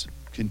is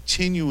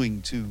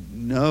continuing to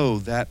know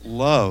that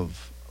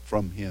love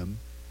from him,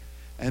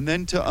 and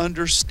then to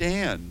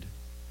understand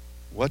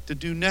what to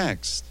do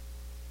next,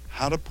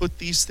 how to put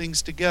these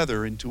things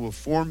together into a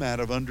format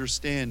of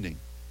understanding,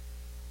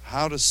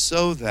 how to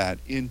sow that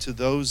into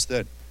those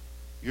that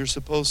you're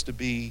supposed to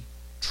be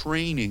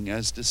training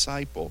as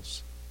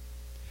disciples.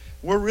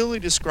 We're really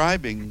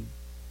describing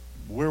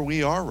where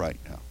we are right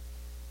now.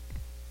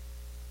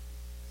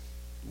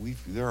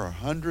 There are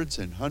hundreds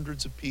and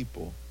hundreds of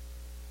people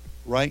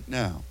right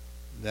now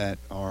that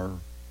are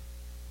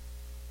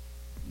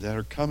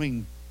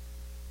coming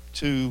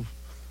to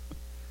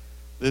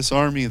this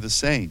army of the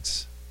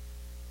saints,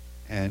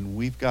 and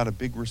we've got a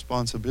big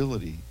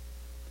responsibility.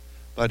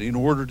 But in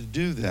order to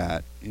do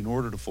that, in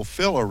order to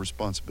fulfill our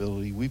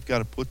responsibility, we've got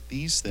to put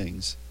these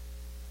things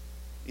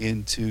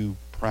into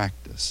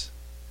practice.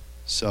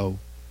 So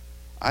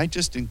I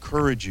just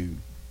encourage you,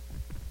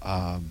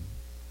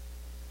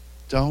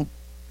 don't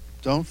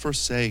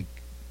forsake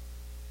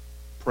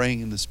praying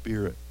in the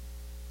Spirit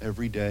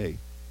every day.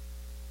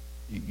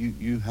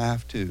 You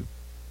have to.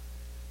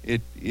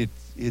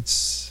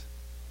 It's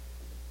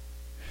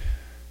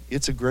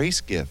a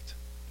grace gift.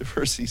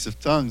 Diversities of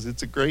tongues,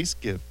 it's a grace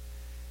gift.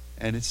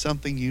 And it's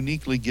something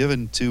uniquely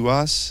given to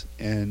us,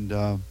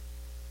 and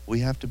we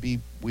have to be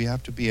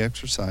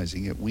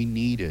exercising it. We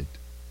need it.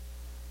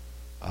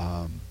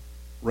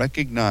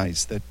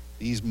 Recognize that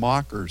these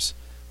mockers,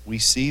 we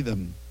see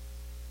them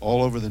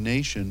all over the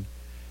nation,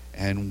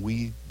 and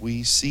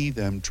we see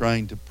them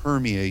trying to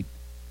permeate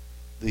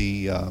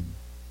the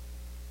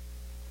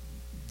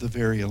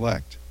very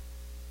elect.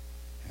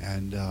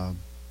 And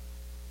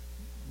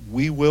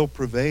we will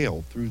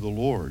prevail through the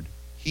Lord.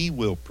 He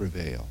will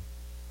prevail.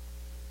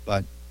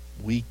 But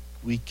we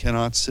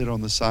cannot sit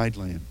on the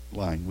sideline.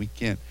 We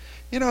can't.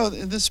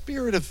 The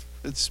spirit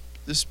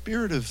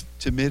of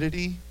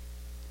timidity.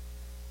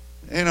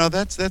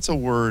 That's a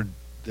word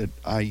that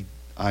I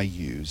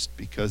used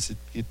because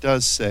it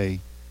does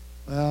say,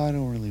 well, I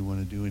don't really want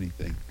to do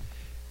anything.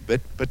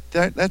 But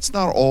that's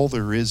not all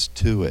there is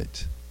to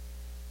it.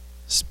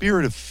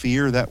 Spirit of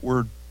fear, that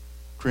word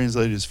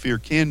translated as fear,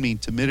 can mean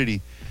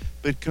timidity,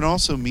 but can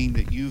also mean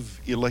that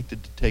you've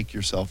elected to take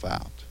yourself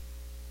out.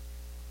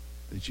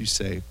 That you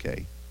say,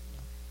 okay,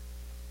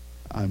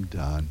 I'm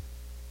done.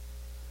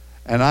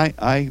 And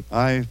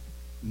I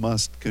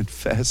must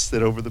confess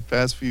that over the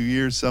past few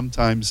years,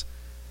 sometimes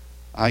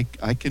I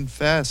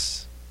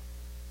confess,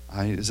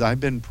 as I've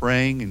been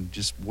praying and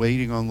just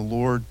waiting on the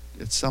Lord,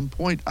 at some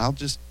point I'll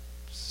just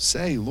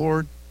say,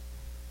 Lord,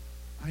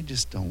 I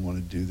just don't want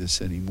to do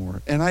this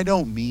anymore. And I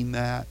don't mean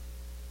that,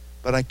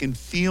 but I can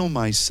feel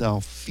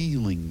myself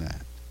feeling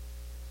that.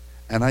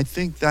 And I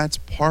think that's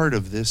part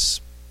of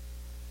this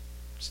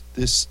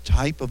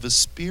type of a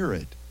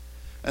spirit.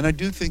 And I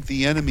do think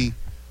the enemy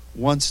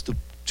wants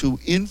to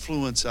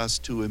influence us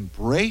to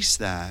embrace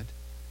that,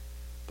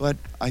 but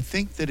I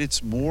think that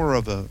it's more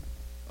of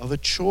a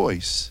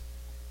choice.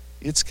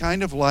 It's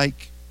kind of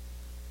like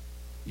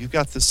you've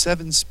got the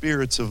seven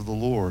spirits of the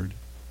Lord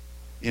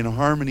in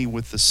harmony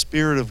with the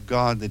Spirit of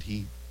God that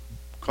he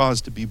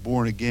caused to be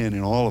born again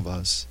in all of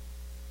us.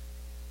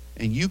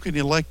 And you can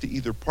elect to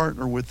either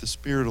partner with the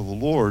Spirit of the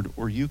Lord,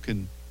 or you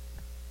can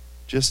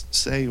just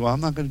say, well,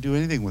 I'm not going to do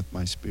anything with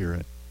my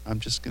spirit. I'm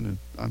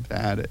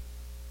at it.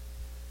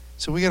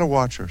 So we got to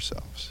watch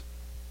ourselves.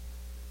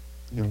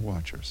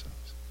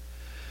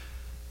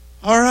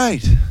 All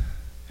right.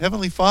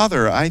 Heavenly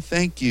Father, I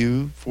thank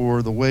you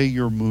for the way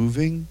you're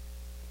moving.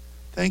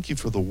 Thank you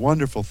for the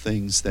wonderful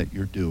things that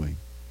you're doing.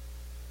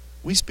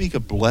 We speak a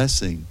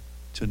blessing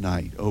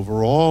tonight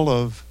over all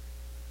of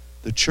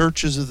the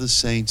churches of the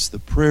saints, the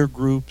prayer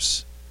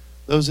groups,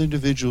 those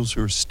individuals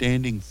who are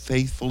standing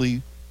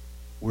faithfully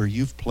where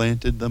you've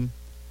planted them.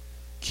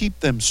 Keep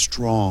them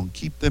strong,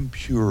 keep them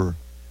pure,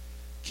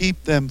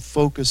 keep them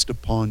focused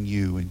upon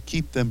you, and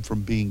keep them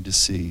from being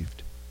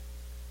deceived.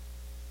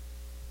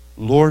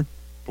 Lord,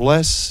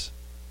 bless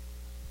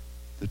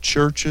the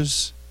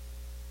churches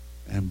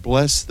and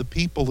bless the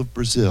people of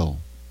Brazil.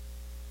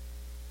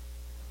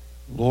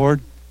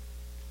 Lord,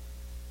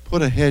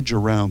 put a hedge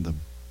around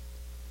them.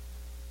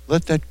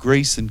 Let that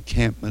grace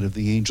encampment of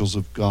the angels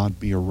of God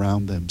be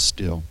around them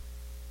still.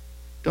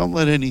 Don't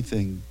let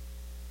anything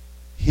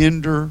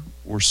hinder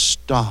or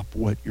stop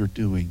what you're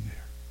doing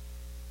there.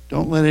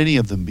 Don't let any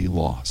of them be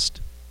lost.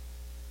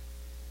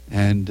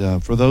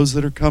 And for those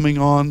that are coming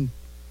on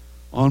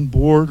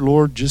board,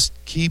 Lord, just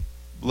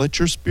let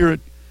your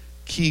Spirit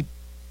keep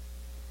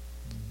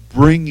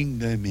bringing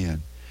them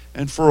in.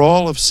 And for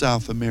all of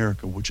South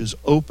America, which is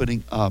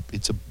opening up,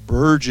 it's a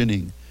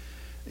burgeoning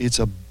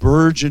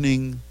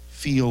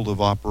field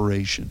of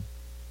operation.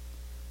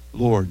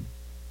 Lord,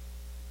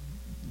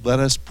 let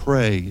us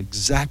pray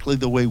exactly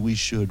the way we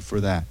should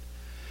for that.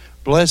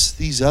 Bless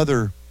these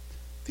other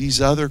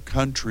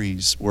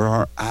countries where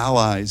our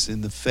allies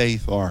in the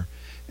faith are,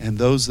 and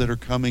those that are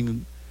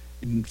coming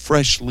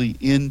freshly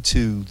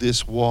into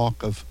this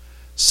walk of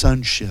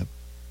sonship.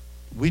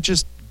 We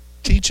just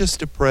teach us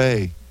to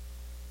pray.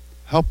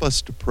 Help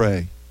us to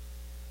pray.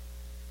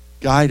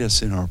 Guide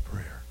us in our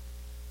prayer.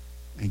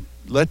 And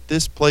let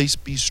this place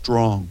be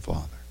strong,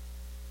 Father.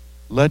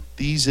 Let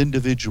these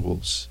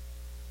individuals,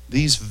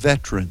 these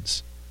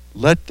veterans,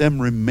 let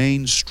them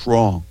remain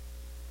strong.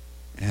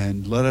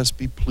 And let us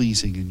be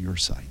pleasing in your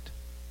sight.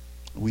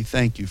 We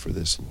thank you for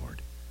this,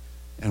 Lord.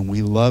 And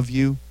we love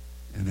you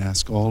and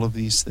ask all of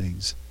these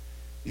things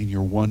in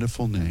your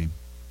wonderful name.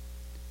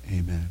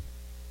 Amen.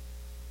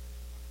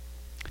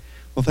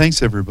 Well,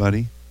 thanks,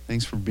 everybody.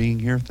 Thanks for being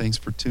here. Thanks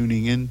for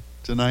tuning in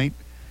tonight.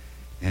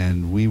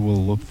 And we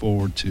will look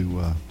forward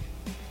to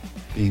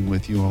being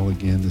with you all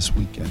again this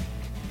weekend.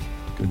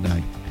 Good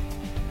night.